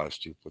come across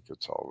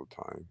duplicates all the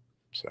time.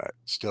 So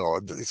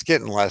still, it's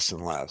getting less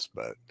and less,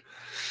 but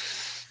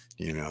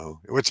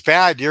what's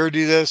bad. Do you ever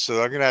do this?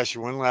 So I'm going to ask you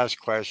one last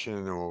question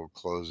and then we'll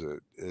close it.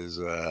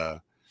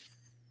 Do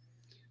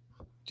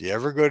you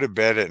ever go to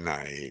bed at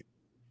night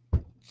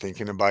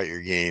thinking about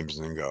your games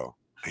and then go,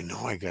 I know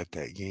I got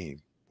that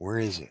game. Where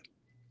is it?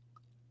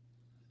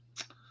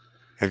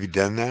 Have you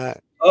done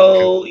that?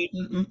 Oh,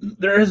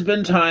 there has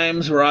been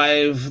times where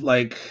I've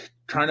like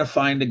trying to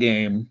find a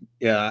game,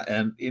 yeah,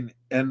 and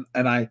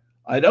I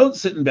don't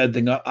sit in bed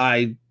thinking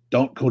I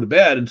don't go to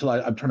bed until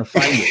I'm trying to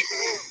find it.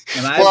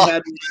 And I've Well,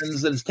 had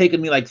ones that it's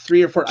taken me like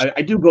 3 or 4.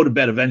 I do go to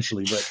bed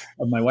eventually, but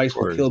my of wife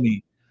will course. kill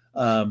me.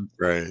 Um,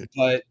 Right.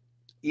 but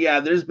yeah,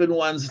 there's been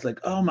ones like,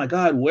 oh my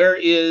god, where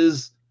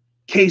is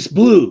Case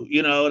Blue?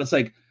 And it's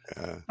like,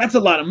 Yeah. that's a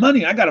lot of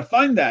money. I got to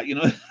find that.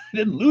 I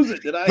didn't lose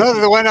it, did I? No,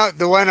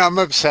 the one I'm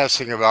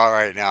obsessing about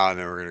right now, and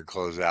then we're gonna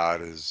close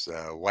out is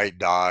White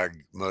Dog.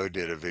 Mo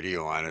did a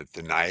video on it,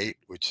 the night,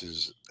 which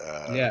is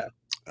Yeah,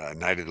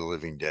 Night of the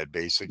Living Dead,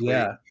 basically.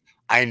 yeah.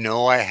 I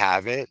know I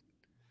have it.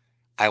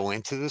 I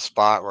went to the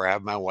spot where I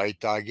have my White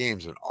Dog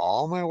games, and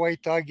all my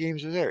White Dog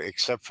games are there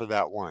except for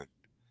that one.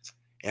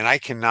 And I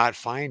cannot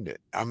find it.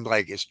 I'm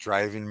like, it's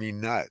driving me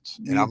nuts.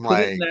 And You I'm put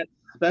it in like, that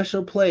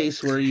special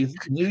place where you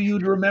knew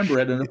you'd remember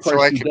it, and of so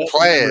course I you can don't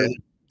play remember it.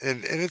 it.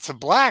 And it's a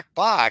black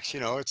box,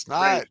 it's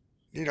Right.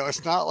 not,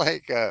 it's not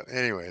like,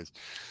 anyways.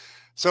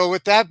 So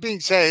with that being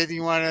said, anything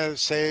you want to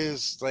say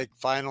is like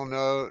final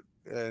note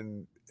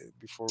and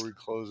before we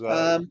close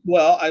up?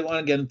 Well, I want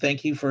to again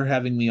thank you for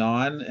having me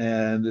on,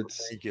 and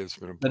it's Thank you. It's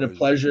been a been a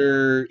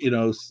pleasure.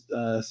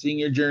 pleasure, seeing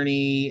your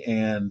journey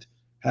and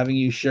having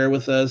you share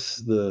with us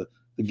the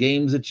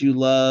games that you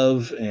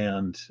love,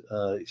 and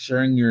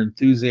sharing your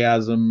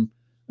enthusiasm.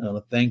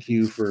 Thank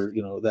you for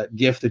that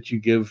gift that you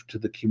give to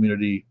the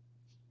community.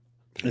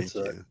 It's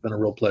Thank you. been a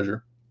real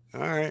pleasure.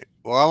 All right.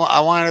 Well, I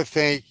want to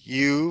thank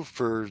you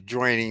for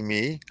joining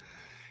me,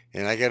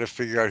 and I got to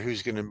figure out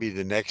who's going to be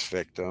the next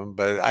victim.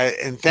 But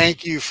and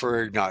thank you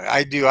for no,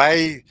 I do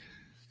hey,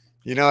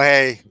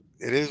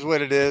 it is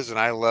what it is, and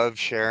I love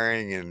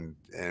sharing,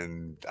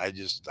 and I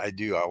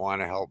do I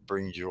want to help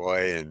bring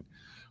joy, and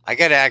I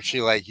got to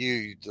actually like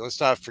you. Let's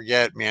not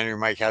forget, man. Your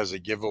Mike has a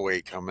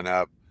giveaway coming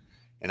up.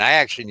 And I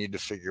actually need to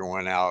figure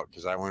one out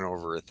because I went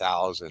over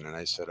 1,000, and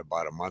I said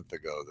about a month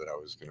ago that I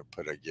was going to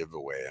put a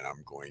giveaway, and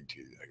I'm going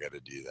to. I got to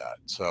do that.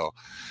 So,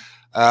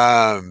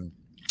 um,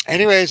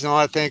 anyways, I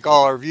want to thank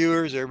all our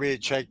viewers, everybody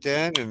that checked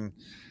in, and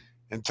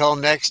until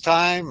next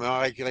time,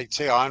 like to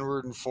say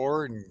onward and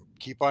forward, and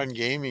keep on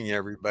gaming.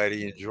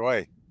 Everybody,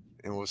 enjoy,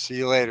 and we'll see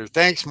you later.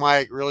 Thanks,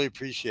 Mike. Really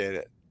appreciate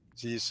it.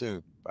 See you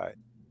soon. Bye.